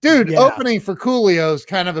mean, dude, opening for Coolio is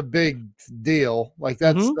kind of a big deal. Like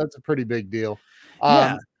that's a pretty big deal.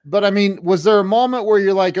 But I mean, was there a moment where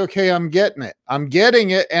you're like, okay, I'm getting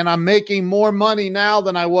it, and I'm making more money now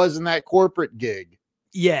than I was in that corporate gig?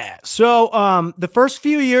 Yeah. So the first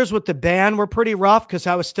few years with the band were pretty rough because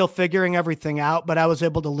I was still figuring everything out, but I was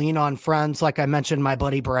able to lean on friends. Like I mentioned, my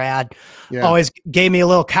buddy Brad always gave me a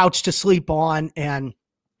little couch to sleep on, and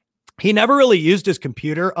he never really used his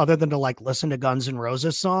computer other than to like listen to Guns N'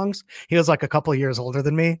 Roses songs. He was like a couple of years older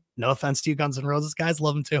than me. No offense to you Guns N' Roses guys,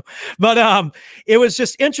 love him too. But it was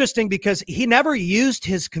just interesting because he never used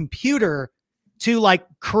his computer to like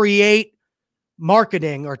create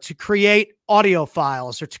marketing or to create audio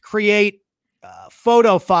files or to create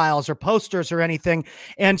photo files or posters or anything.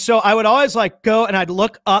 And so I would always like go and I'd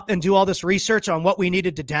look up and do all this research on what we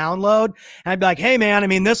needed to download. And I'd be like, hey man, I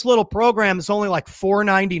mean, this little program is only like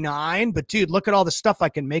 $4.99, but dude, look at all the stuff I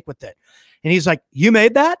can make with it. And he's like, you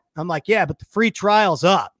made that? I'm like, yeah, but the free trial's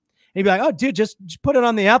up. And he'd be like, oh dude, just put it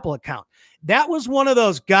on the Apple account. That was one of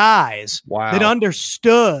those guys that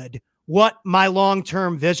understood what my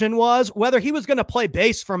long-term vision was. Whether he was going to play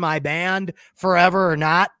bass for my band forever or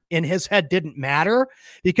not, in his head didn't matter,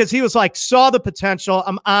 because he was like, saw the potential.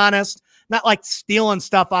 I'm honest, not like stealing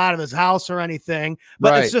stuff out of his house or anything,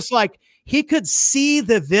 but it's just like he could see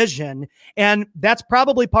the vision. And that's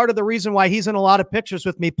probably part of the reason why he's in a lot of pictures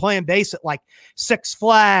with me playing bass at like Six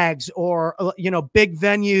Flags or, big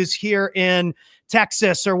venues here in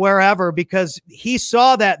Texas or wherever, because he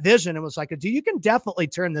saw that vision and was like, dude, you can definitely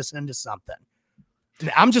turn this into something.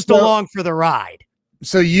 I'm just along for the ride.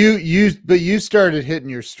 So you started hitting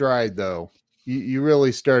your stride though. You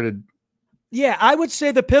really started. Yeah, I would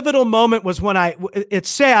say the pivotal moment was when it's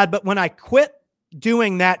sad, but when I quit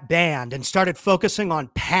doing that band and started focusing on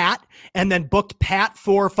Pat, and then booked Pat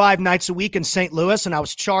 4 or 5 nights a week in St. Louis, and I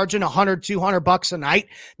was charging $100-$200 a night.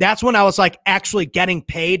 That's when I was like actually getting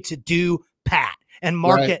paid to do Pat and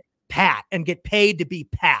market Pat and get paid to be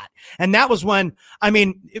Pat. And that was when,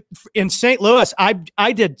 in St. Louis, I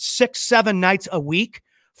did 6-7 nights a week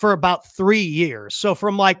for about 3 years. So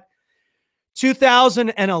from like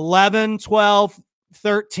 2011, 12,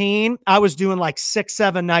 13, I was doing like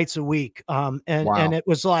 6-7 nights a week. And it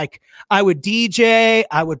was like, I would DJ,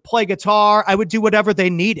 I would play guitar, I would do whatever they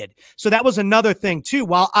needed. So that was another thing too.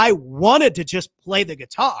 While I wanted to just play the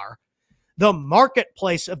guitar, the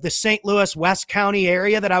marketplace of the St. Louis West County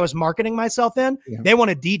area that I was marketing myself in, they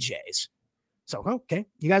wanted DJs. So, okay,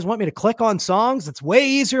 you guys want me to click on songs? It's way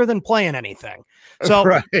easier than playing anything. So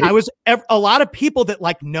Right. a lot of people that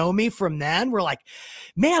like know me from then were like,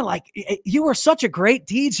 man, like you were such a great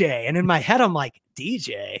DJ. And in my head, I'm like,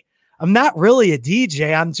 DJ? I'm not really a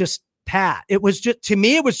DJ. I'm just Pat. It was just, to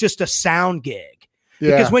me, it was just a sound gig.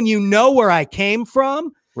 Yeah. Because when you know where I came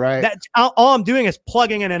from, Right. that's all I'm doing is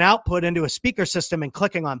plugging in an output into a speaker system and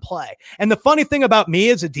clicking on play. And the funny thing about me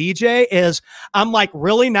as a DJ is I'm like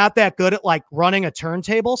really not that good at like running a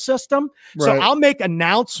turntable system. Right. So I'll make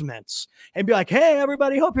announcements and be like, hey,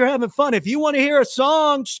 everybody, hope you're having fun. If you want to hear a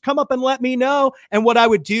song, just come up and let me know. And what I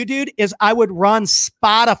would do, dude, is I would run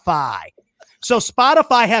Spotify. So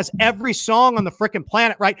Spotify has every song on the freaking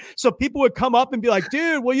planet, right? So people would come up and be like,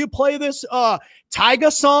 dude, will you play this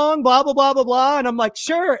Tyga song, blah, blah, blah, blah, blah. And I'm like,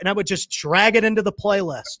 sure. And I would just drag it into the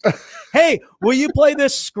playlist. Hey, will you play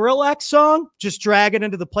this Skrillex song? Just drag it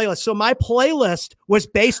into the playlist. So my playlist was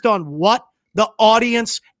based on what the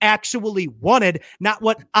audience actually wanted, not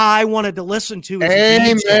what I wanted to listen to. As a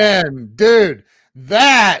DJ. Amen, dude.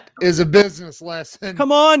 That is a business lesson.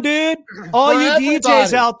 Come on, dude. All you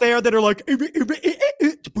DJs out there that are like,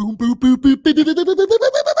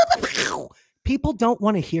 people don't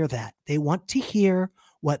want to hear that. They want to hear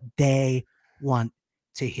what they want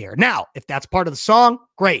to hear. Now, if that's part of the song,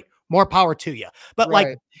 great. More power to you. But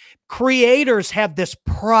like creators have this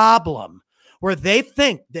problem where they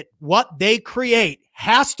think that what they create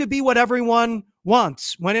has to be what everyone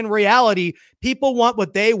wants, when in reality, people want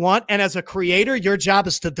what they want. And as a creator, your job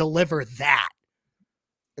is to deliver that.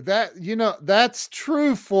 That's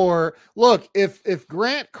true for, look, if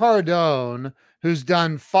Grant Cardone, who's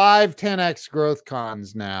done 5 10X growth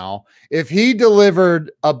cons now, if he delivered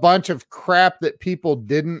a bunch of crap that people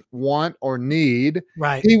didn't want or need,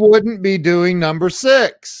 right, he wouldn't be doing number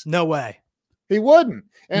 6. No way. He wouldn't.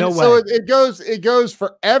 And no so way. it goes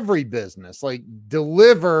for every business, like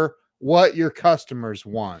deliver what your customers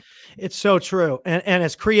want. It's so true. And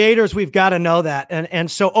as creators, we've got to know that. And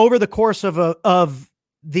so over the course of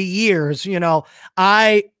the years,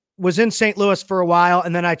 I was in St. Louis for a while,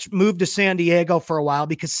 and then I moved to San Diego for a while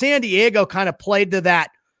because San Diego kind of played to that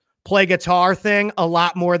play guitar thing a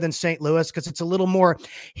lot more than St. Louis, because it's a little more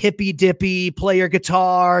hippy dippy, play your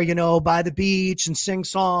guitar, by the beach and sing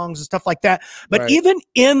songs and stuff like that. But even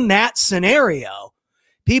in that scenario,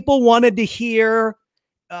 people wanted to hear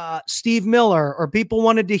Steve Miller, or people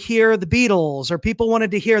wanted to hear the Beatles, or people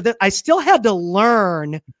wanted to hear that. I still had to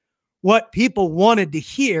learn what people wanted to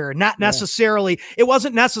hear, not necessarily. It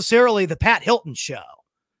wasn't necessarily the Pat Hilton show.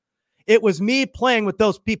 It was me playing what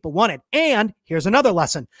those people wanted. And here's another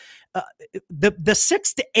lesson. The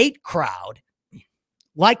 6 to 8 crowd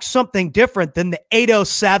likes something different than the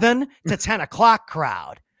 8:07 to 10 o'clock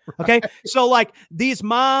crowd. Okay. So like these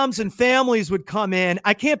moms and families would come in.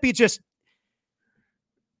 I can't be just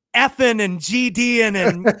effing and GDing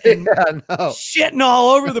and shitting all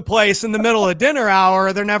over the place in the middle of dinner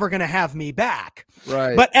hour. They're never going to have me back.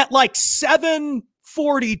 Right. But at like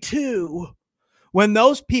 7:42, when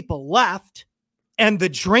those people left and the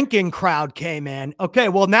drinking crowd came in, okay,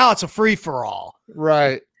 well, now it's a free for all.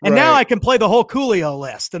 Right. And now I can play the whole Coolio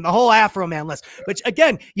list and the whole Afro Man list. But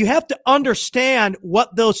again, you have to understand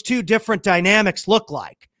what those two different dynamics look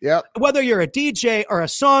like. Yep. Whether you're a DJ or a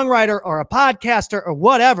songwriter or a podcaster or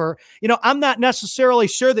whatever, I'm not necessarily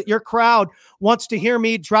sure that your crowd wants to hear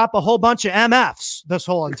me drop a whole bunch of MFs this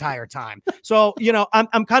whole entire time. So,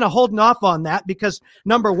 I'm kind of holding off on that because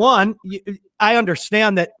number one, I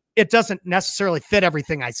understand that it doesn't necessarily fit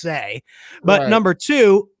everything I say. But number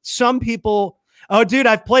two, some people, oh, dude,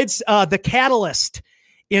 I've played the Catalyst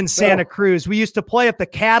in Santa Cruz. We used to play at the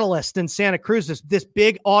Catalyst in Santa Cruz, this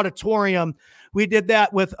big auditorium. We did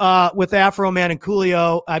that with Afro Man and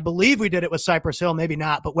Coolio. I believe we did it with Cypress Hill, maybe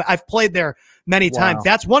not, but I've played there many times.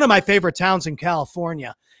 That's one of my favorite towns in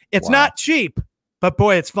California. It's not cheap, but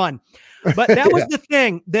boy, it's fun. But that was the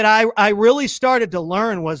thing that I really started to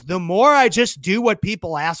learn was the more I just do what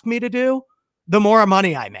people ask me to do, the more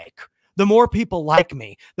money I make. The more people like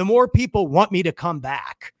me, the more people want me to come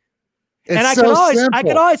back. And I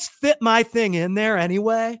could always fit my thing in there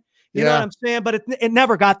anyway. You know what I'm saying? But it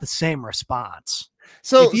never got the same response.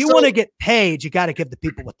 So if you want to get paid, you got to give the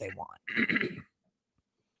people what they want.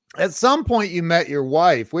 At some point you met your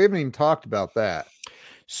wife. We haven't even talked about that.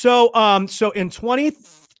 So in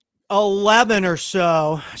 2011 or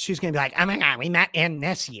so, she's going to be like, oh my God, we met in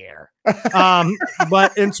this year.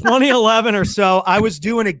 But in 2011 or so, I was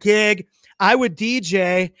doing a gig. I would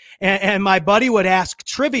DJ and my buddy would ask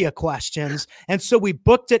trivia questions. And so we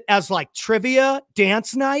booked it as like trivia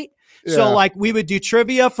dance night. So Yeah. like we would do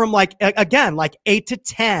trivia from like, again, like 8 to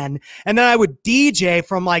 10. And then I would DJ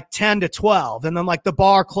from like 10 to 12. And then like the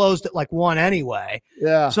bar closed at like 1 anyway.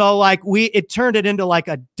 Yeah. So like it turned it into like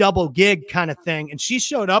a double gig kind of thing. And she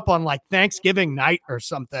showed up on like Thanksgiving night or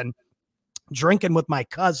something, drinking with my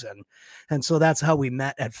cousin. And so that's how we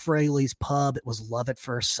met at Fraley's Pub. It was love at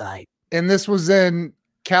first sight. And this was in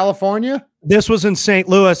California? This was in St.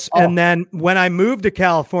 Louis. Oh. And then when I moved to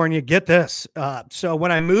California, get this. So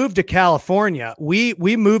when I moved to California, we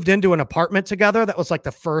moved into an apartment together. That was like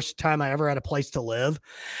the first time I ever had a place to live.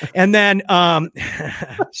 And then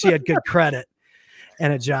she had good credit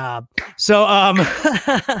and a job. So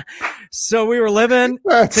so we were living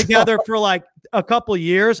together for like a couple of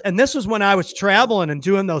years. And this was when I was traveling and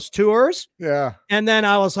doing those tours. Yeah. And then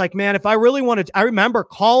I was like, man, if I really wanted, I remember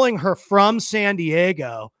calling her from San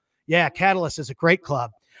Diego. Yeah, Catalyst is a great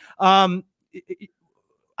club. I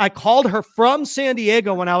called her from San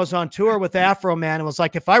Diego when I was on tour with Afro Man and was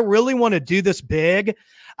like, if I really want to do this big,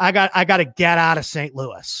 I got to get out of St.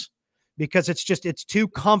 Louis because it's too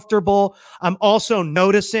comfortable. I'm also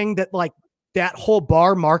noticing that like that whole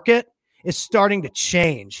bar market is starting to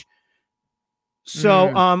change.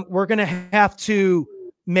 So we're going to have to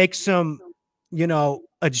make some,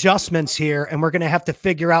 adjustments here, and we're going to have to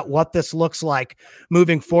figure out what this looks like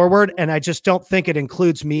moving forward. And I just don't think it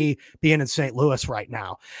includes me being in St. Louis right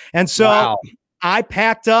now. And so I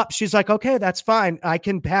packed up. She's like, okay, that's fine. I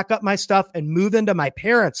can pack up my stuff and move into my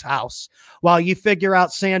parents' house while you figure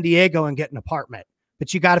out San Diego and get an apartment,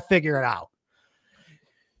 but you got to figure it out.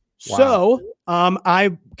 Wow. So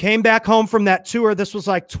I came back home from that tour. This was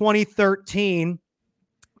like 2013.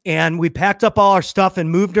 And we packed up all our stuff and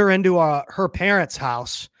moved her into her parents'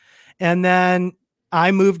 house. And then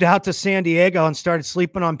I moved out to San Diego and started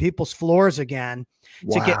sleeping on people's floors again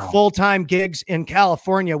to get full-time gigs in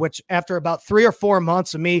California, which after about 3 or 4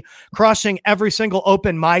 months of me crushing every single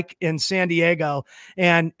open mic in San Diego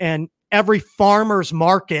and every farmer's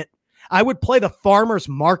market, I would play the farmer's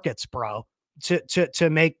markets, bro, to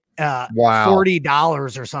make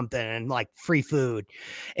 $40 or something and like free food,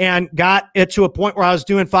 and got it to a point where I was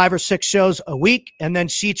doing 5 or 6 shows a week. And then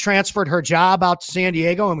she transferred her job out to San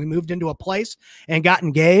Diego and we moved into a place and got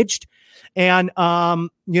engaged. And,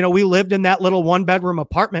 we lived in that little 1-bedroom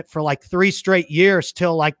apartment for like 3 straight years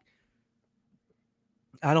till like,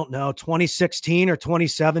 I don't know, 2016 or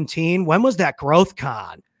 2017. When was that Growth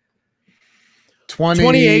Con?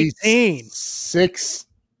 2018.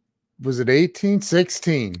 Was it 18,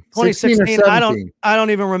 16, 2016? I don't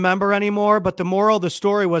even remember anymore. But the moral of the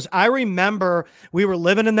story was I remember we were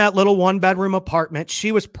living in that little 1-bedroom apartment.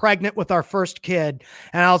 She was pregnant with our first kid.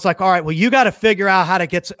 And I was like, all right, well, you got to figure out how to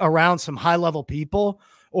get around some high level people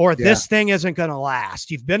or this thing isn't going to last.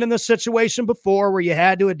 You've been in this situation before where you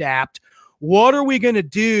had to adapt. What are we going to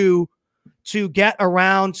do to get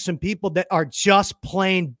around some people that are just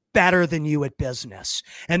plain better than you at business?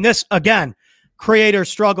 And this, again, creators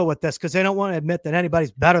struggle with this because they don't want to admit that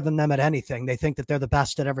anybody's better than them at anything. They think that they're the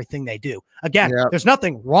best at everything they do. Again, there's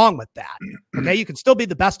nothing wrong with that. Okay. You can still be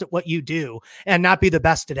the best at what you do and not be the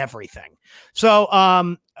best at everything. So,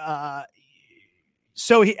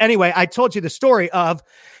 anyway, I told you the story of,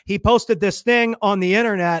 he posted this thing on the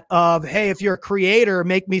internet of, hey, if you're a creator,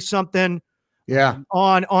 make me something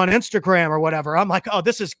on Instagram or whatever. I'm like, oh,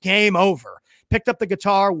 this is game over. Picked up the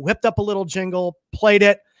guitar, whipped up a little jingle, played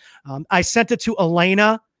it. I sent it to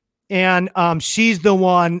Elena, and she's the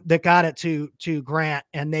one that got it to Grant,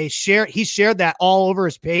 and he shared that all over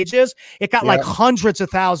his pages. It got like hundreds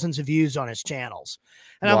of thousands of views on his channels.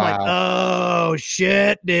 And I'm like, oh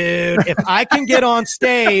shit, dude. If I can get on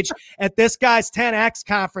stage at this guy's 10X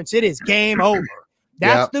conference, it is game over.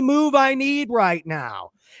 That's the move I need right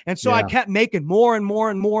now. And so I kept making more and more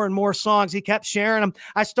and more and more songs. He kept sharing them.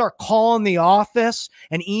 I start calling the office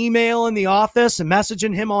and emailing the office and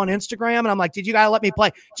messaging him on Instagram. And I'm like, dude, you got to let me play.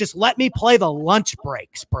 Just let me play the lunch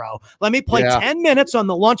breaks, bro. Let me play 10 minutes on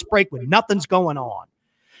the lunch break when nothing's going on.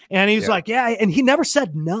 And he's like, yeah. And he never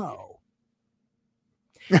said no.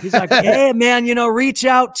 He's like, hey, man, reach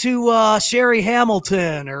out to Sherry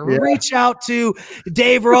Hamilton or reach out to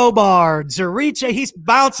Dave Robards or he's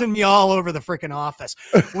bouncing me all over the freaking office.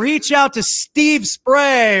 Reach out to Steve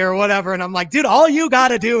Spray or whatever. And I'm like, dude, all you got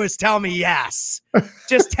to do is tell me yes.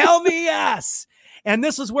 Just tell me yes. And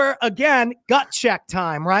this is where, again, gut check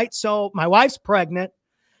time, right? So my wife's pregnant.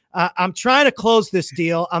 I'm trying to close this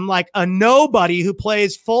deal. I'm like a nobody who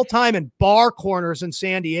plays full-time in bar corners in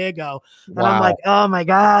San Diego. And I'm like, oh my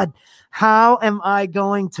God, how am I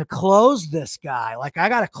going to close this guy? Like, I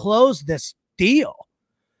got to close this deal.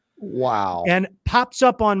 Wow. And pops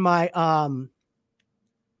up on my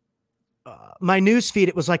my news feed,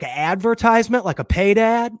 it was like an advertisement, like a paid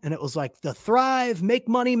ad. And it was like the Thrive Make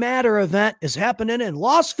Money Matter event is happening in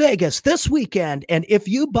Las Vegas this weekend. And if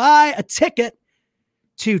you buy a ticket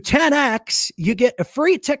to 10X, you get a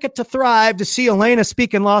free ticket to Thrive to see Elena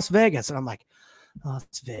speak in Las Vegas. And I'm like, Las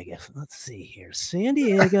Vegas. Let's see here. San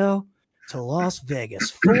Diego to Las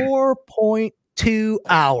Vegas, 4.2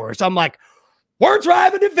 hours. I'm like, we're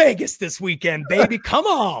driving to Vegas this weekend, baby. Come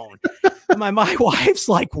on. And my wife's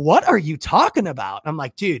like, what are you talking about? I'm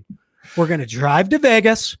like, dude, we're going to drive to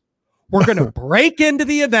Vegas. We're going to break into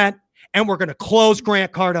the event and we're going to close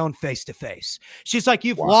Grant Cardone face to face. She's like,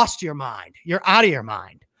 you've lost your mind. You're out of your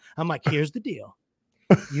mind. I'm like, here's the deal.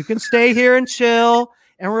 You can stay here and chill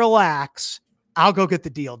and relax. I'll go get the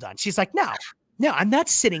deal done. She's like, no, I'm not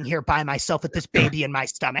sitting here by myself with this baby in my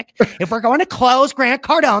stomach. If we're going to close Grant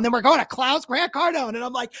Cardone, then we're going to close Grant Cardone. And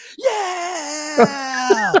I'm like,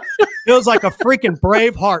 yeah. It was like a freaking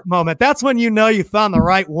Braveheart moment. That's when you know you found the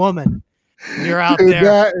right woman. You're out there.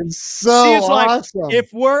 That is so She's awesome. Like,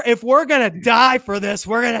 if we're gonna die for this,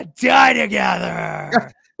 we're gonna die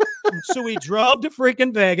together. So we drove to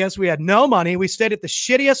freaking Vegas. We had no money. We stayed at the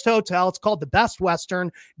shittiest hotel. It's called the Best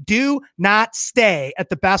Western. Do not stay at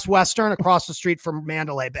the Best Western across the street from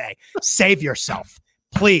Mandalay Bay. Save yourself.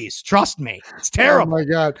 Please trust me. It's terrible. Oh my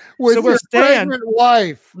God. With so we're staying. Pregnant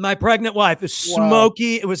wife. My pregnant wife is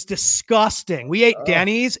smoky. It was disgusting. We ate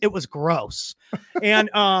Denny's. It was gross. And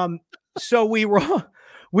so we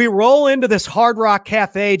roll into this Hard Rock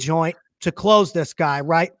Cafe joint to close this guy,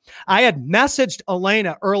 right? I had messaged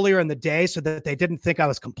Elena earlier in the day so that they didn't think I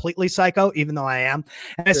was completely psycho, even though I am.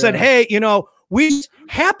 And I said, hey, we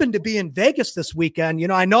happen to be in Vegas this weekend.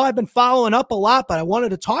 I know I've been following up a lot, but I wanted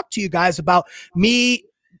to talk to you guys about me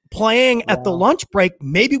playing at the lunch break.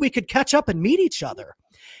 Maybe we could catch up and meet each other.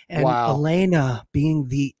 And Elena, being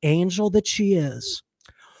the angel that she is,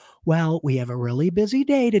 well, we have a really busy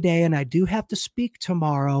day today, and I do have to speak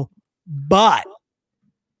tomorrow, but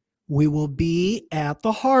we will be at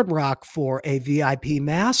the Hard Rock for a VIP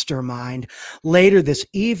mastermind later this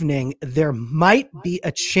evening. There might be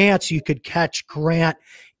a chance you could catch Grant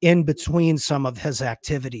in between some of his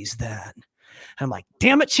activities then. I'm like,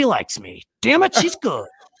 damn it, she likes me. Damn it, she's good.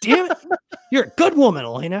 Damn it, you're a good woman,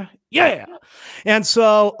 Elena. Yeah. And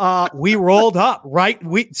so we rolled up, right?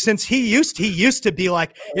 Since he used to be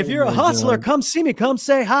like, if you're a hustler, come see me, come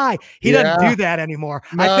say hi. He doesn't do that anymore.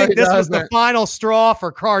 No, I think this was the final straw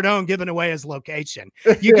for Cardone giving away his location.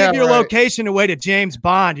 You give your location away to James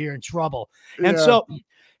Bond, you're in trouble. And so,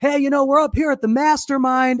 hey, we're up here at the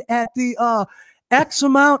mastermind at the X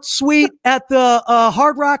amount suite at the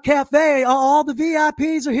Hard Rock Cafe. All the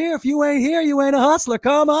VIPs are here. If you ain't here, you ain't a hustler.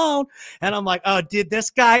 Come on. And I'm like, oh, dude, this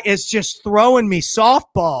guy is just throwing me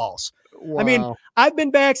softballs. Wow. I mean, I've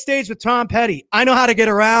been backstage with Tom Petty. I know how to get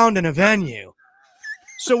around in a venue.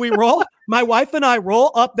 So my wife and I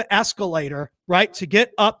roll up the escalator, right, to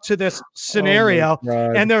get up to this scenario.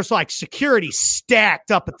 And there's like security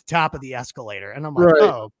stacked up at the top of the escalator. And I'm like,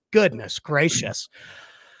 oh, goodness gracious.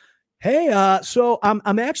 Hey, so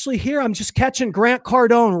I'm actually here. I'm just catching Grant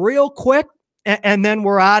Cardone real quick, and then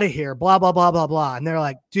we're out of here. Blah blah blah blah blah. And they're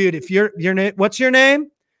like, dude, if your name, what's your name?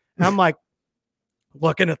 And I'm like,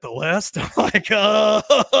 looking at the list. I'm like,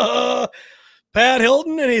 Pat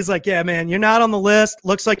Hilton, and he's like, yeah, man, you're not on the list.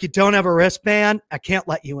 Looks like you don't have a wristband. I can't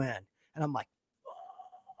let you in. And I'm like,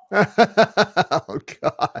 oh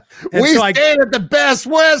God! And we stayed at the Best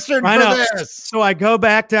Western for this. So I go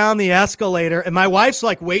back down the escalator, and my wife's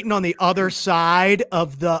like waiting on the other side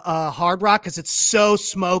of the Hard Rock because it's so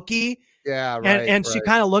smoky. Yeah, right. And she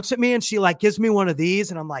kind of looks at me, and she like gives me one of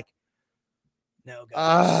these, and I'm like, no,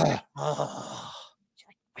 guys. She's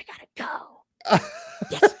like, we gotta go.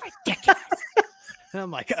 This is ridiculous. And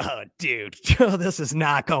I'm like, oh, dude, this is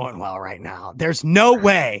not going well right now. There's no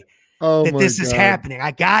way. That this is happening. I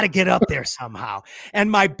got to get up there somehow. And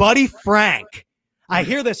my buddy Frank, I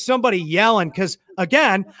hear there's somebody yelling because,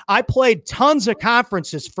 again, I played tons of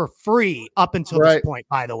conferences for free up until this point,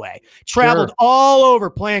 by the way. Traveled all over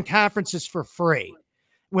playing conferences for free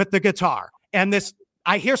with the guitar. And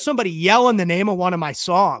I hear somebody yelling the name of one of my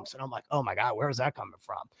songs. And I'm like, oh, my God, where is that coming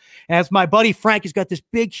from? And it's my buddy Frank. He's got this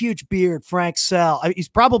big, huge beard, Frank Sell. He's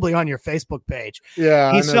probably on your Facebook page.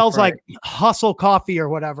 Yeah. He sells Frank. Like Hustle Coffee or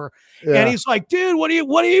whatever. Yeah. And he's like, dude, what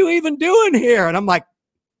are you even doing here? And I'm like,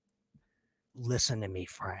 listen to me,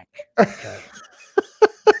 Frank. Okay.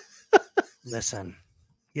 Listen.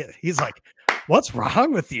 Yeah. He's like, what's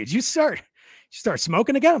wrong with you? Did you start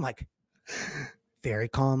smoking again? I'm like, very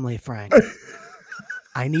calmly, Frank.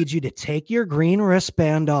 I need you to take your green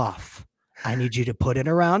wristband off. I need you to put it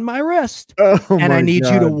around my wrist. And I need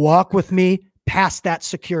you to walk with me past that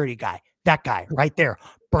security guy. That guy right there,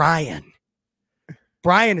 Brian.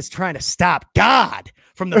 Brian is trying to stop God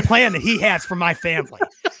from the plan that he has for my family.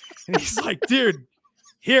 And he's like, dude,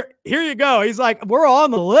 here you go. He's like, we're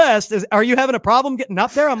on the list. Are you having a problem getting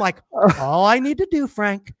up there? I'm like, all I need to do,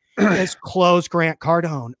 Frank, is close Grant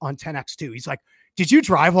Cardone on 10X2. He's like, did you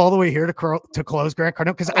drive all the way here to close Grant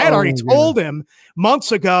Cardone? Because I had already told him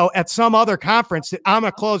months ago at some other conference that I'm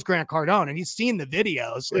going to close Grant Cardone, and he's seen the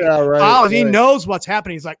videos. Like, he knows what's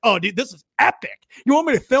happening. He's like, oh, dude, this is epic. You want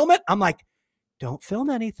me to film it? I'm like, don't film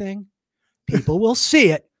anything. People will see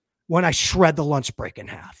it when I shred the lunch break in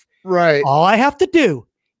half. Right. All I have to do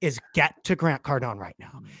is get to Grant Cardone right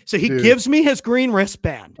now. So he gives me his green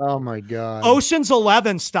wristband. Oh my God. Ocean's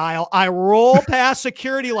 11 style. I roll past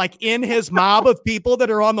security, like in his mob of people that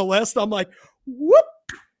are on the list. I'm like, whoop,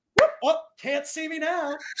 whoop. Oh, can't see me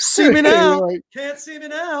now. See me now. Can't see me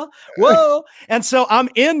now. Whoa. And so I'm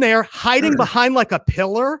in there hiding behind like a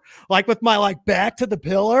pillar, like with my like back to the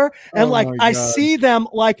pillar. And I see them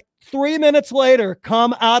like 3 minutes later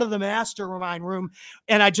come out of the mastermind room,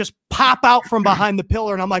 and I just pop out from behind the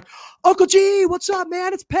pillar, and I'm like, Uncle G, what's up,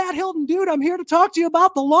 man? It's Pat Hilton, dude. I'm here to talk to you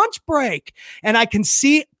about the lunch break. And I can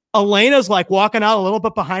see Elena's like walking out a little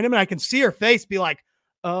bit behind him, and I can see her face be like,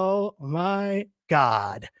 oh my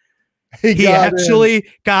God. He actually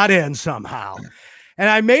got in somehow. And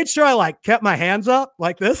I made sure I like kept my hands up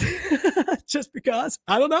like this just because,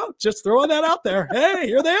 I don't know, just throwing that out there. Hey,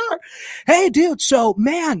 here they are. Hey, dude. So,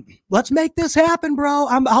 man, let's make this happen, bro.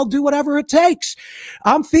 I'll do whatever it takes.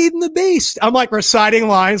 I'm feeding the beast. I'm like reciting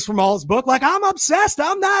lines from all his book. Like, I'm obsessed.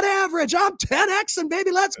 I'm not average. I'm 10X and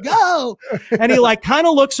baby, let's go. And he like kind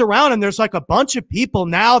of looks around, and there's like a bunch of people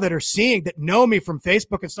now that are seeing that know me from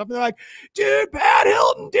Facebook and stuff. And they're like, dude, Pat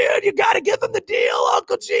Hilton, dude, you got to give him the deal.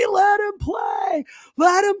 Uncle G, let him play.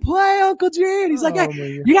 Let him play, Uncle G. And he's like,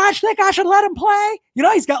 hey, you guys think I should let him play? You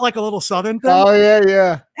know, he's got like a little Southern thing. Oh,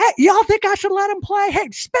 yeah. Hey, y'all think I should let him play? Hey,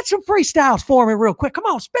 spit some freestyles for me real quick. Come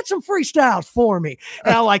on, spit some freestyles for me.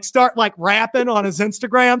 And I like start like rapping on his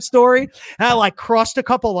Instagram story. And I like crushed a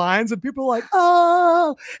couple lines, and people are like,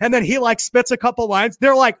 oh. And then he like spits a couple lines.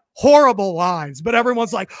 They're like horrible lines, but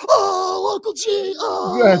everyone's like, oh, Uncle G.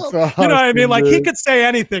 Oh. That's awesome, you know what I mean? Like dude. he could say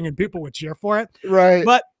anything and people would cheer for it. Right.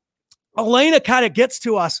 But Elena kind of gets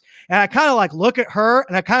to us, and I kind of like look at her,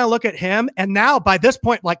 and I kind of look at him. And now by this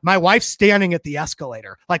point, like my wife's standing at the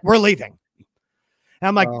escalator, like we're leaving. And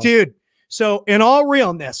I'm like, dude, so in all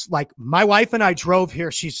realness, like my wife and I drove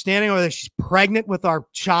here. She's standing over there. She's pregnant with our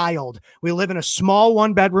child. We live in a small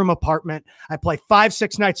 1-bedroom apartment. I play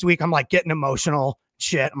 5-6 nights a week. I'm like getting emotional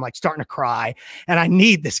shit. I'm like starting to cry, and I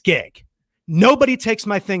need this gig. Nobody takes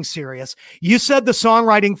my thing serious. You said the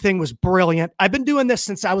songwriting thing was brilliant. I've been doing this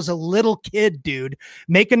since I was a little kid, dude,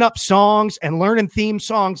 making up songs and learning theme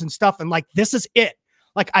songs and stuff. And like, this is it.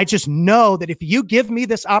 Like, I just know that if you give me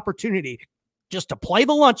this opportunity just to play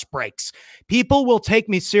the lunch breaks, people will take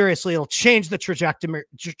me seriously. It'll change the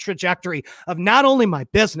trajectory of not only my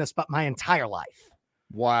business, but my entire life.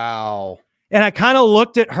 Wow. And I kind of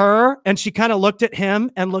looked at her, and she kind of looked at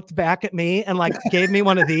him and looked back at me and like gave me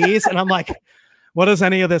one of these. And I'm like, what does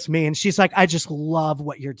any of this mean? She's like, I just love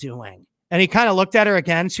what you're doing. And he kind of looked at her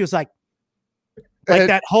again. She was like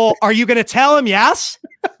that whole, are you going to tell him yes?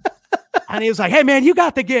 And he was like, hey man, you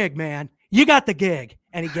got the gig, man. You got the gig.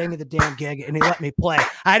 And he gave me the damn gig, and he let me play.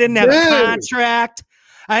 I didn't have a contract.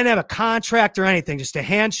 I didn't have a contract or anything, just a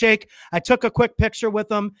handshake. I took a quick picture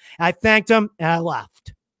with him. I thanked him, and I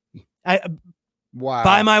left. Wow.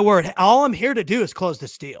 By my word, all I'm here to do is close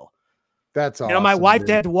this deal. That's awesome. You know, my wife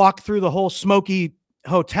had to walk through the whole smoky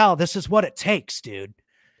hotel. This is what it takes, dude.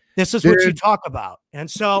 This is what you talk about. And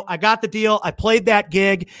so I got the deal. I played that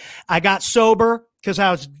gig. I got sober because I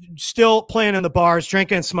was still playing in the bars,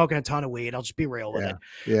 drinking and smoking a ton of weed. I'll just be real with it.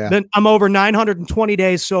 Yeah. Then I'm over 920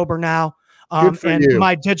 days sober now. And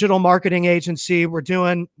my digital marketing agency, we're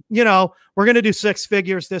doing, you know, we're going to do 6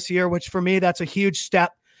 figures this year, which for me, that's a huge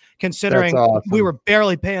step. Considering we were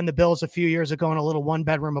barely paying the bills a few years ago in a little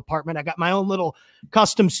 1-bedroom apartment. I got my own little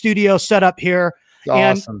custom studio set up here.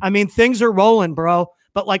 And I mean, things are rolling, bro.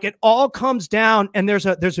 But like it all comes down, and there's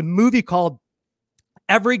a movie called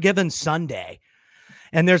Every Given Sunday.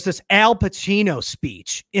 And there's this Al Pacino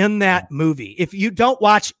speech in that movie. If you don't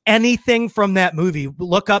watch anything from that movie,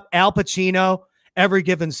 look up Al Pacino Every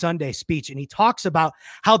Given Sunday speech. And he talks about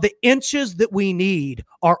how the inches that we need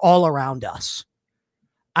are all around us.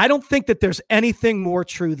 I don't think that there's anything more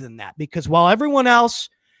true than that, because while everyone else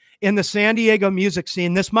in the San Diego music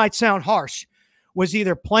scene, this might sound harsh, was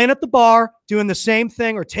either playing at the bar, doing the same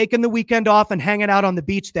thing, or taking the weekend off and hanging out on the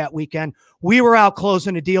beach that weekend, we were out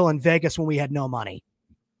closing a deal in Vegas when we had no money.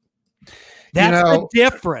 That's the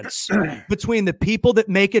difference between the people that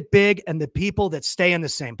make it big and the people that stay in the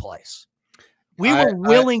same place. We were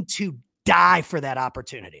willing to die for that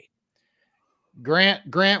opportunity.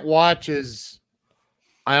 Grant watches,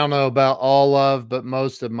 I don't know about all of, but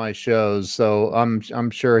most of my shows. So I'm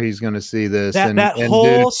sure he's going to see this. That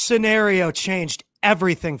whole scenario changed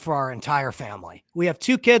everything for our entire family. We have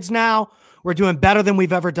 2 kids now. We're doing better than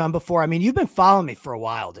we've ever done before. I mean, you've been following me for a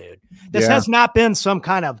while, dude. This has not been some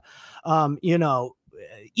kind of,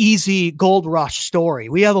 easy gold rush story.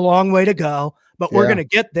 We have a long way to go, but we're going to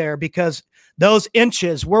get there because those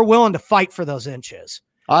inches, we're willing to fight for those inches.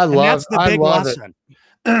 That's the big lesson.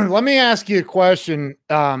 Let me ask you a question.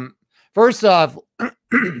 First off,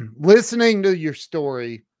 listening to your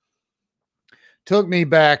story took me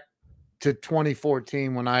back to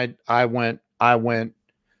 2014 when I went,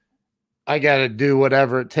 I got to do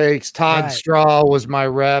whatever it takes. Todd Straw was my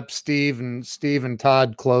rep. Steve and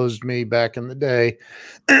Todd closed me back in the day.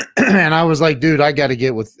 And I was like, dude, I got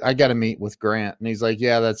to meet with Grant. And he's like,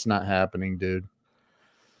 yeah, that's not happening, dude.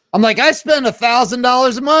 I'm like, I spend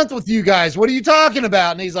 $1,000 a month with you guys. What are you talking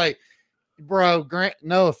about? And he's like, bro, Grant,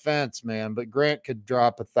 no offense, man, but Grant could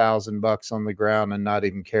drop $1,000 on the ground and not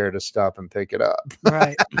even care to stop and pick it up.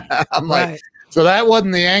 Right. I'm like, so that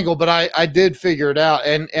wasn't the angle, but I did figure it out.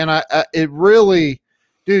 And it really,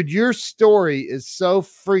 dude, your story is so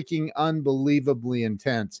freaking unbelievably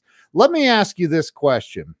intense. Let me ask you this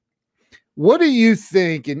question. What do you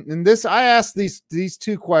think? And this, I ask these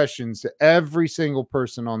 2 questions to every single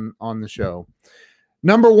person on the show.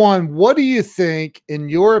 Number one, what do you think, in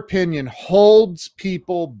your opinion, holds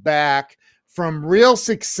people back from real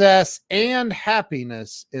success and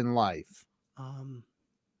happiness in life?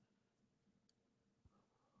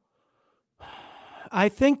 I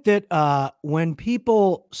think that when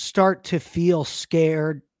people start to feel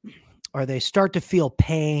scared, or they start to feel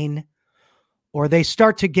pain, or they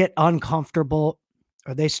start to get uncomfortable,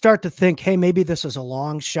 or they start to think, hey, maybe this is a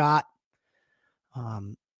long shot.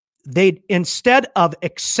 They, instead of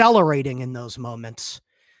accelerating in those moments,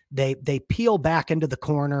 they peel back into the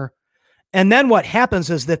corner. And then what happens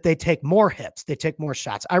is that they take more hits. They take more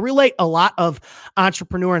shots. I relate a lot of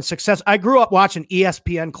entrepreneur and success. I grew up watching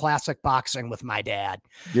ESPN classic boxing with my dad.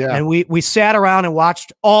 Yeah. And we sat around and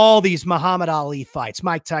watched all these Muhammad Ali fights,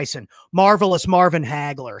 Mike Tyson, Marvelous Marvin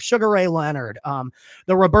Hagler, Sugar Ray Leonard,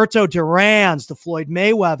 the Roberto Durans, the Floyd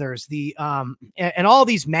Mayweathers, and all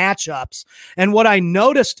these matchups. And what I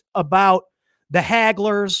noticed about the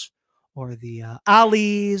Haglers or the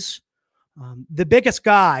Alis, the biggest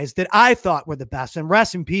guys that I thought were the best, and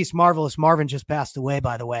rest in peace, Marvelous Marvin just passed away,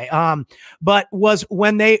 by the way, but was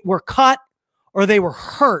when they were cut or they were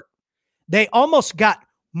hurt, they almost got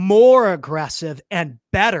more aggressive and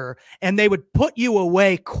better, and they would put you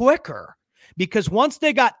away quicker, because once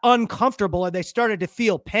they got uncomfortable and they started to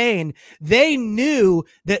feel pain, they knew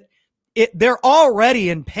that they're already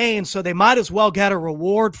in pain, so they might as well get a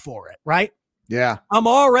reward for it, right? Yeah. I'm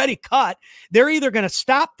already cut. They're either going to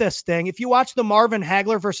stop this thing. If you watch the Marvin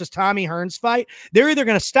Hagler versus Tommy Hearns fight, they're either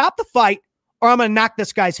going to stop the fight or I'm going to knock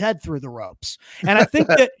this guy's head through the ropes. And I think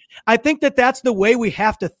that that's the way we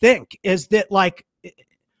have to think, is that, like,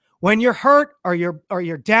 when you're hurt or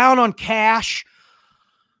you're down on cash,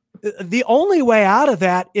 the only way out of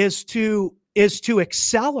that is to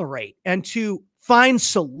accelerate and to find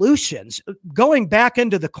solutions. Going back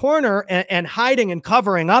into the corner and hiding and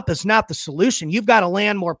covering up is not the solution. You've got to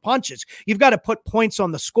land more punches. You've got to put points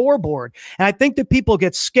on the scoreboard. And I think that people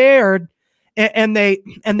get scared and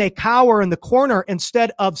they cower in the corner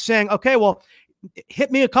instead of saying, okay, well,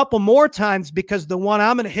 hit me a couple more times, because the one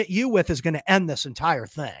I'm going to hit you with is going to end this entire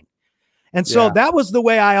thing. And so that was the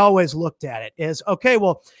way I always looked at it, is, okay,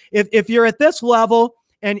 well, if you're at this level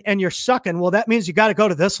and you're sucking, well, that means you got to go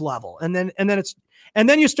to this level. And then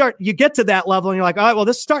you get to that level and you're like, all right, well,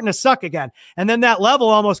 this is starting to suck again. And then that level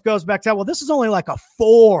almost goes back to, well, this is only like a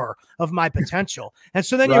 4 of my potential. And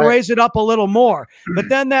so then you raise it up a little more, but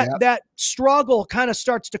then that struggle kind of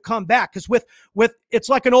starts to come back. Cause with it's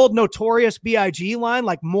like an old Notorious B.I.G. line,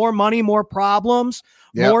 like more money, more problems,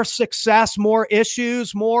 more success, more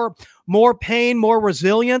issues, more pain, more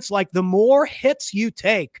resilience. Like, the more hits you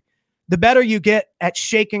take, the better you get at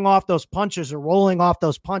shaking off those punches or rolling off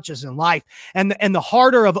those punches in life. And the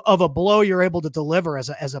harder of a blow you're able to deliver as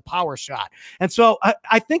a power shot. And so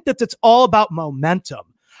I think that it's all about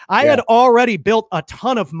momentum. I had already built a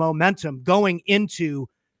ton of momentum going into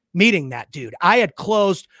meeting that dude. I had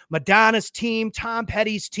closed Madonna's team, Tom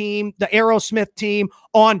Petty's team, the Aerosmith team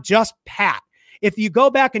on just Pat. If you go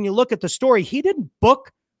back and you look at the story, he didn't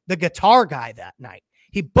book the guitar guy that night.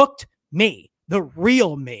 He booked me. The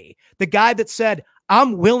real me, the guy that said,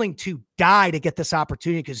 I'm willing to die to get this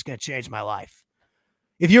opportunity because it's going to change my life.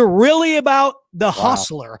 If you're really about the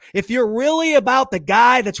hustler, if you're really about the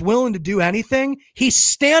guy that's willing to do anything, he's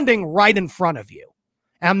standing right in front of you.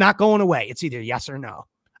 And I'm not going away. It's either yes or no.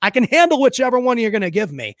 I can handle whichever one you're going to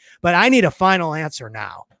give me, but I need a final answer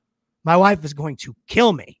now. My wife is going to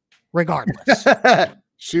kill me regardless.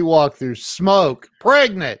 She walked through smoke,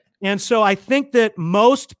 pregnant. And so I think that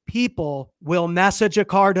most people will message a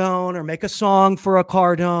Cardone or make a song for a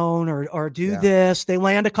Cardone or do this. They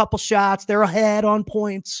land a couple shots. They're ahead on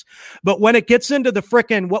points. But when it gets into the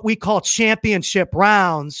frickin' what we call championship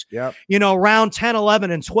rounds, you know, round 10,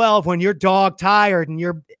 11, and 12, when you're dog tired and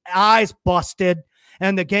your eyes busted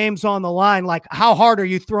and the game's on the line, like how hard are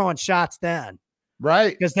you throwing shots then?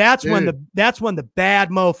 Right. Because that's when the bad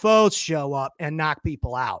mofos show up and knock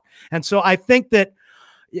people out. And so I think that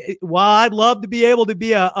while I'd love to be able to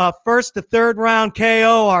be a first to third round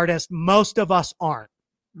KO artist, most of us aren't.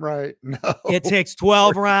 Right. No. It takes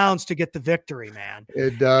 12 rounds to get the victory, man.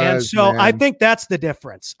 It does. And so man. I think that's the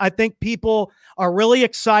difference. I think people are really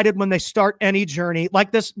excited when they start any journey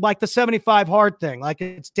like this, like the 75 hard thing, like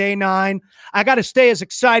it's day 9. I got to stay as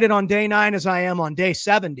excited on day 9 as I am on day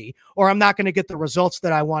 70, or I'm not going to get the results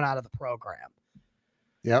that I want out of the program.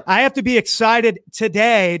 Yep. I have to be excited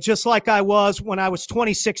today, just like I was when I was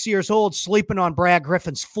 26 years old, sleeping on Brad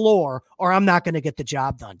Griffin's floor, or I'm not going to get the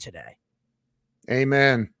job done today.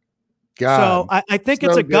 Amen. God. So I think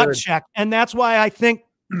it's a gut check, and that's why I think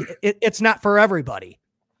it's not for everybody.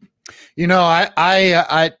 You know,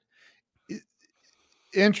 I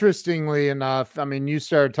interestingly enough, I mean, you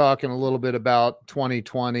started talking a little bit about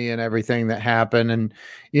 2020 and everything that happened, and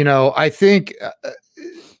you know, I think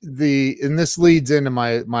and this leads into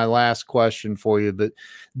my last question for you, but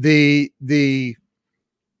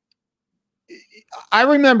I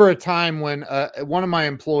remember a time when one of my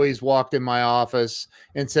employees walked in my office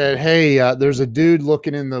and said, "Hey, there's a dude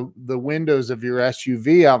looking in the windows of your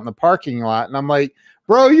SUV out in the parking lot." And I'm like,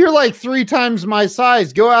 "Bro, you're like 3 times my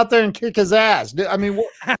size. Go out there and kick his ass." I mean,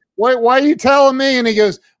 why are you telling me? And he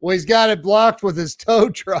goes, "Well, he's got it blocked with his tow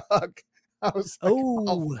truck." I was like,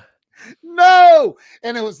 "Oh, no."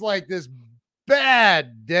 And it was like this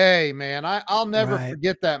bad day, man. I'll never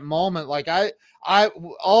forget that moment. Like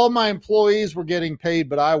all my employees were getting paid,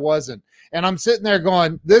 but I wasn't. And I'm sitting there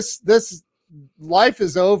going, this life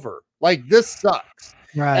is over. Like this sucks.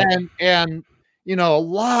 Right. And, you know, a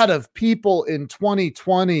lot of people in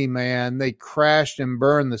 2020, man, they crashed and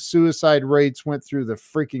burned. The suicide rates went through the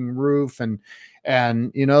freaking roof.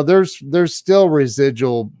 And, you know, there's still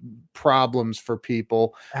residual problems for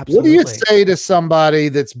people. Absolutely. What do you say to somebody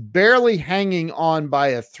that's barely hanging on by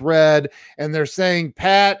a thread and they're saying,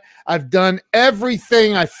 "Pat, I've done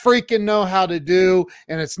everything I freaking know how to do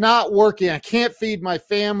and it's not working. I can't feed my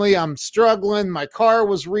family. I'm struggling. My car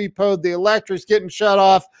was repoed. The electric's getting shut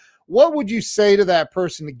off." What would you say to that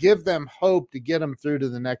person to give them hope to get them through to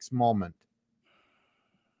the next moment?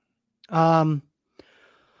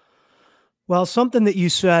 Well, something that you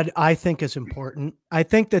said I think is important. I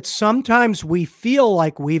think that sometimes we feel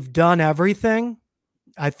like we've done everything.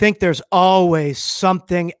 I think there's always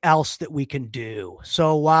something else that we can do.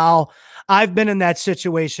 So while I've been in that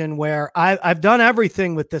situation where I've done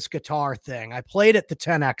everything with this guitar thing, I played at the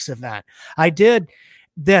 10X event, I did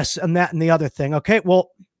this and that and the other thing. Okay,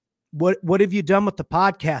 well, what have you done with the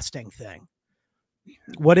podcasting thing?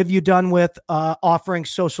 What have you done with offering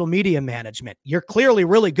social media management? You're clearly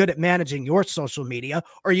really good at managing your social media,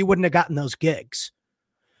 or you wouldn't have gotten those gigs.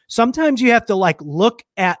 Sometimes you have to like look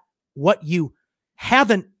at what you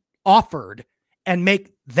haven't offered and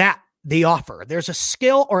make that the offer. There's a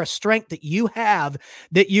skill or a strength that you have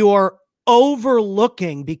that you are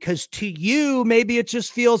overlooking because to you, maybe it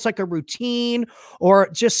just feels like a routine or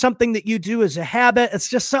just something that you do as a habit. It's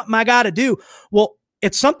just something I got to do. Well,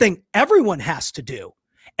 it's something everyone has to do.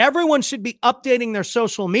 Everyone should be updating their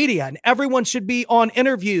social media and everyone should be on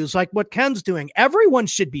interviews like what Ken's doing. Everyone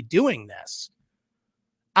should be doing this.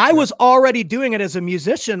 I was already doing it as a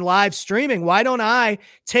musician, live streaming. Why don't I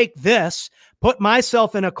take this, put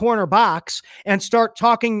myself in a corner box and start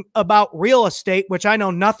talking about real estate, which I know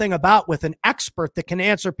nothing about, with an expert that can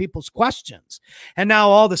answer people's questions. And now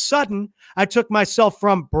all of a sudden I took myself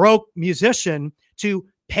from broke musician to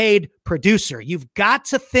paid producer. You've got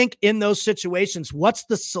to think in those situations, what's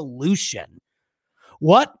the solution?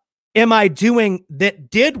 What am I doing that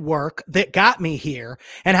did work, that got me here?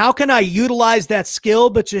 And how can I utilize that skill,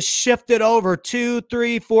 but just shift it over 2,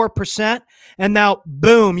 3, 4%? And now,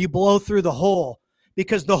 boom, you blow through the hole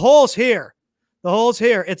because the hole's here. The hole's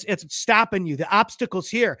here. It's stopping you. The obstacle's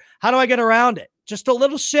here. How do I get around it? Just a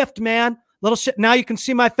little shift, man. Little shit. Now you can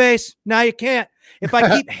see my face. Now you can't.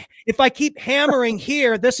 If I keep hammering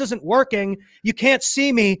here, this isn't working. You can't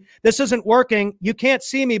see me. This isn't working. You can't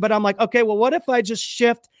see me. But I'm like, okay, well, what if I just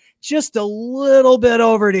shift just a little bit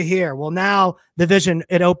over to here? Well, now the vision,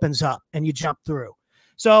 it opens up and you jump through.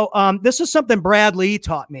 So this is something Brad Lee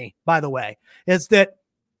taught me, by the way, is that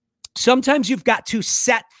sometimes you've got to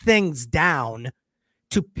set things down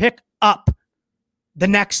to pick up the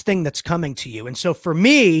next thing that's coming to you. And so for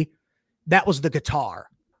me, that was the guitar.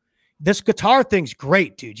 This guitar thing's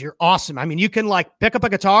great, dude. You're awesome. I mean, you can like pick up a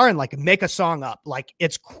guitar and like make a song up. Like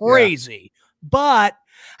it's crazy, but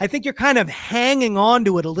I think you're kind of hanging on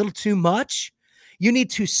to it a little too much. You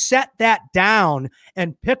need to set that down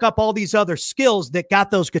and pick up all these other skills that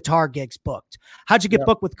got those guitar gigs booked. How'd you get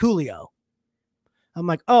booked with Coolio? I'm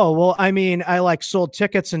like, oh, well, I mean, I like sold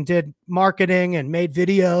tickets and did marketing and made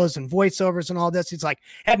videos and voiceovers and all this. He's like,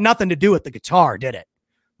 had nothing to do with the guitar, did it?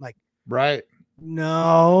 I'm like, right.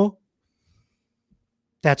 No.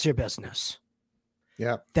 That's your business.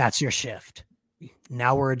 Yeah. That's your shift.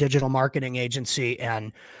 Now we're a digital marketing agency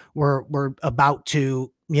and we're about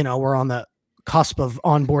to, we're on the cusp of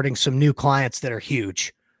onboarding some new clients that are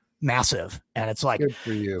huge, massive. And it's like, good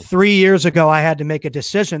for you. 3 years ago, I had to make a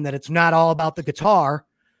decision that it's not all about the guitar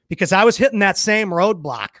because I was hitting that same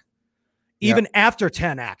roadblock. Even after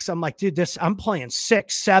 10X, I'm like, dude, I'm playing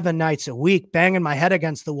 6-7 nights a week, banging my head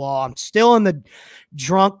against the wall. I'm still in the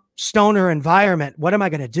drunk stoner environment. What am I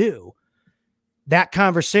going to do? That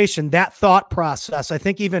conversation, that thought process, I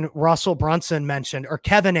think even Russell Brunson mentioned, or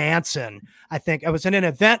Kevin Anson. I think I was in an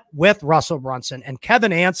event with Russell Brunson, and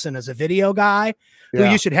Kevin Anson is a video guy who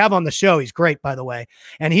you should have on the show. He's great, by the way.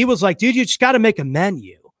 And he was like, dude, you just got to make a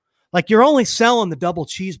menu. Like you're only selling the double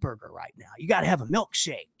cheeseburger right now. You got to have a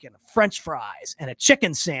milkshake and a French fries and a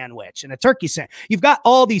chicken sandwich and a turkey sandwich. You've got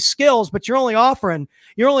all these skills, but you're only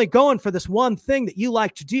going for this one thing that you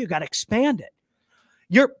like to do. You got to expand it.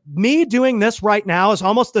 Me doing this right now is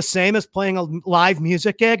almost the same as playing a live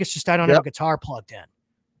music gig. It's just, I don't have a guitar plugged in.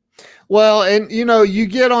 Well, and you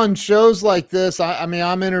get on shows like this. I mean,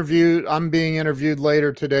 I'm being interviewed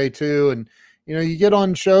later today too. And, you get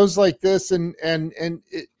on shows like this and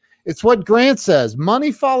it's what Grant says.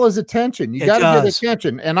 Money follows attention. You got to get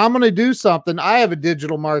attention. And I'm going to do something. I have a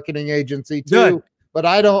digital marketing agency too, but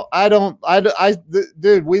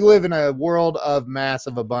dude, we live in a world of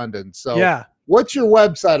massive abundance. So what's your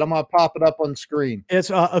website? I'm going to pop it up on screen.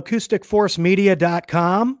 It's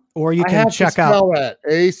acousticforcemedia.com, or you can check out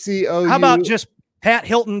ACOU. How about just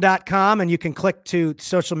pathilton.com and you can click to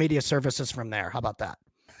social media services from there. How about that?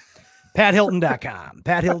 PatHilton.com,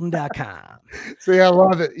 PatHilton.com. See, I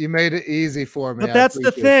love it. You made it easy for me. But that's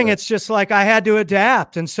the thing. It's just like I had to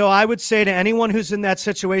adapt. And so I would say to anyone who's in that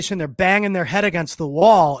situation, they're banging their head against the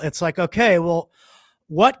wall. It's like, okay, well,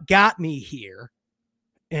 what got me here?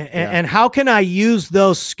 And how can I use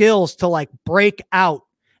those skills to like break out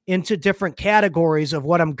into different categories of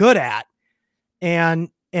what I'm good at and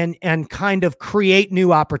kind of create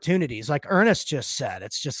new opportunities? Like Ernest just said,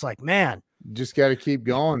 it's just like, man, just got to keep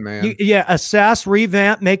going, man. Assess,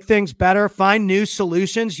 revamp, make things better, find new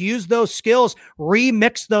solutions, use those skills,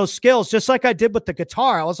 remix those skills, just like I did with the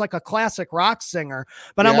guitar. I was like a classic rock singer,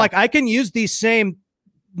 but I'm like, I can use these same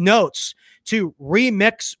notes to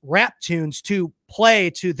remix rap tunes to play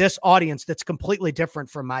to this audience that's completely different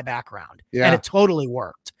from my background. And it totally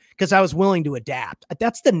worked because I was willing to adapt.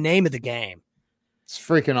 That's the name of the game. It's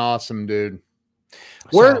freaking awesome, dude.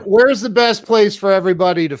 Where's the best place for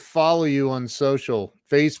everybody to follow you on social?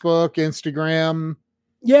 Facebook, Instagram?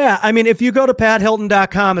 Yeah, I mean, if you go to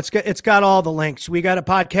pathilton.com, it's got all the links. We got a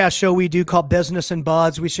podcast show we do called Business and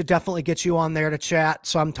Buds. We should definitely get you on there to chat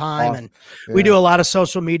sometime. And we do a lot of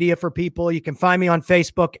social media for people. You can find me on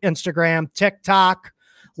Facebook, Instagram, TikTok,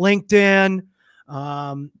 LinkedIn,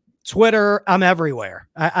 Twitter. I'm everywhere.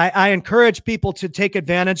 I encourage people to take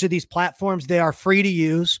advantage of these platforms. They are free to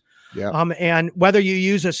use. And whether you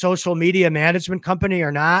use a social media management company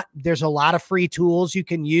or not, there's a lot of free tools you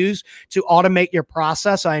can use to automate your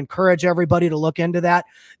process. I encourage everybody to look into that.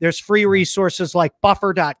 There's free resources like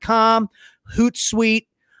buffer.com, Hootsuite,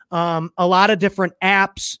 a lot of different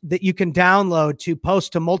apps that you can download to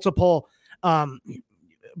post to multiple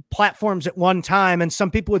platforms at one time. And some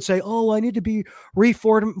people would say, oh, I need to be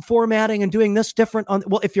reformatting and doing this different.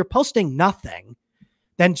 Well, if you're posting nothing,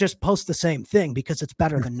 then just post the same thing because it's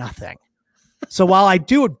better than nothing. So while I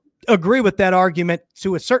do agree with that argument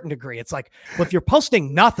to a certain degree, it's like, well, if you're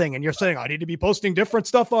posting nothing and you're saying, I need to be posting different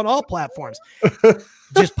stuff on all platforms,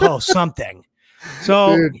 just post something.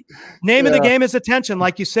 So Dude, name of the yeah, game is attention.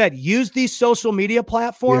 Like you said, use these social media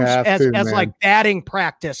platforms as man. like batting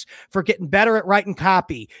practice for getting better at writing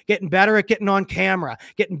copy, getting better at getting on camera,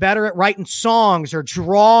 getting better at writing songs or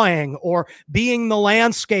drawing or being the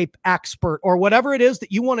landscape expert or whatever it is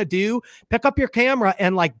that you want to do. Pick up your camera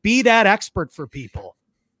and like be that expert for people.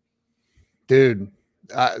 Dude,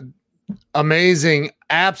 amazing,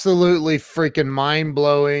 absolutely freaking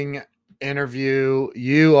mind-blowing interview.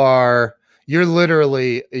 You're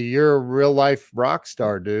a real life rock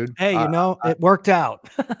star, dude. Hey, it worked out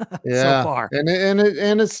so far. And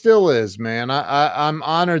it still is, man. I'm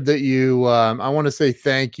honored that you I want to say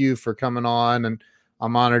thank you for coming on, and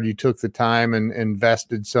I'm honored you took the time and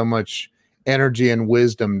invested so much energy and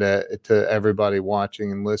wisdom to everybody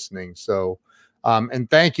watching and listening. So and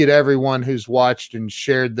thank you to everyone who's watched and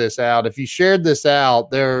shared this out. If you shared this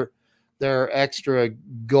out, there are extra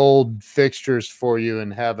gold fixtures for you in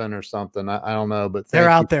heaven or something. I don't know, but they're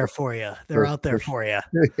out there for you. They're out there for you.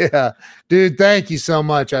 Yeah, dude. Thank you so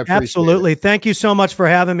much. I appreciate Absolutely. it. Thank you so much for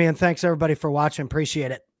having me, and thanks everybody for watching.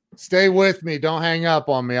 Appreciate it. Stay with me. Don't hang up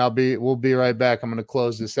on me. We'll be right back. I'm going to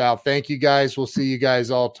close this out. Thank you guys. We'll see you guys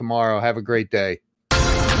all tomorrow. Have a great day.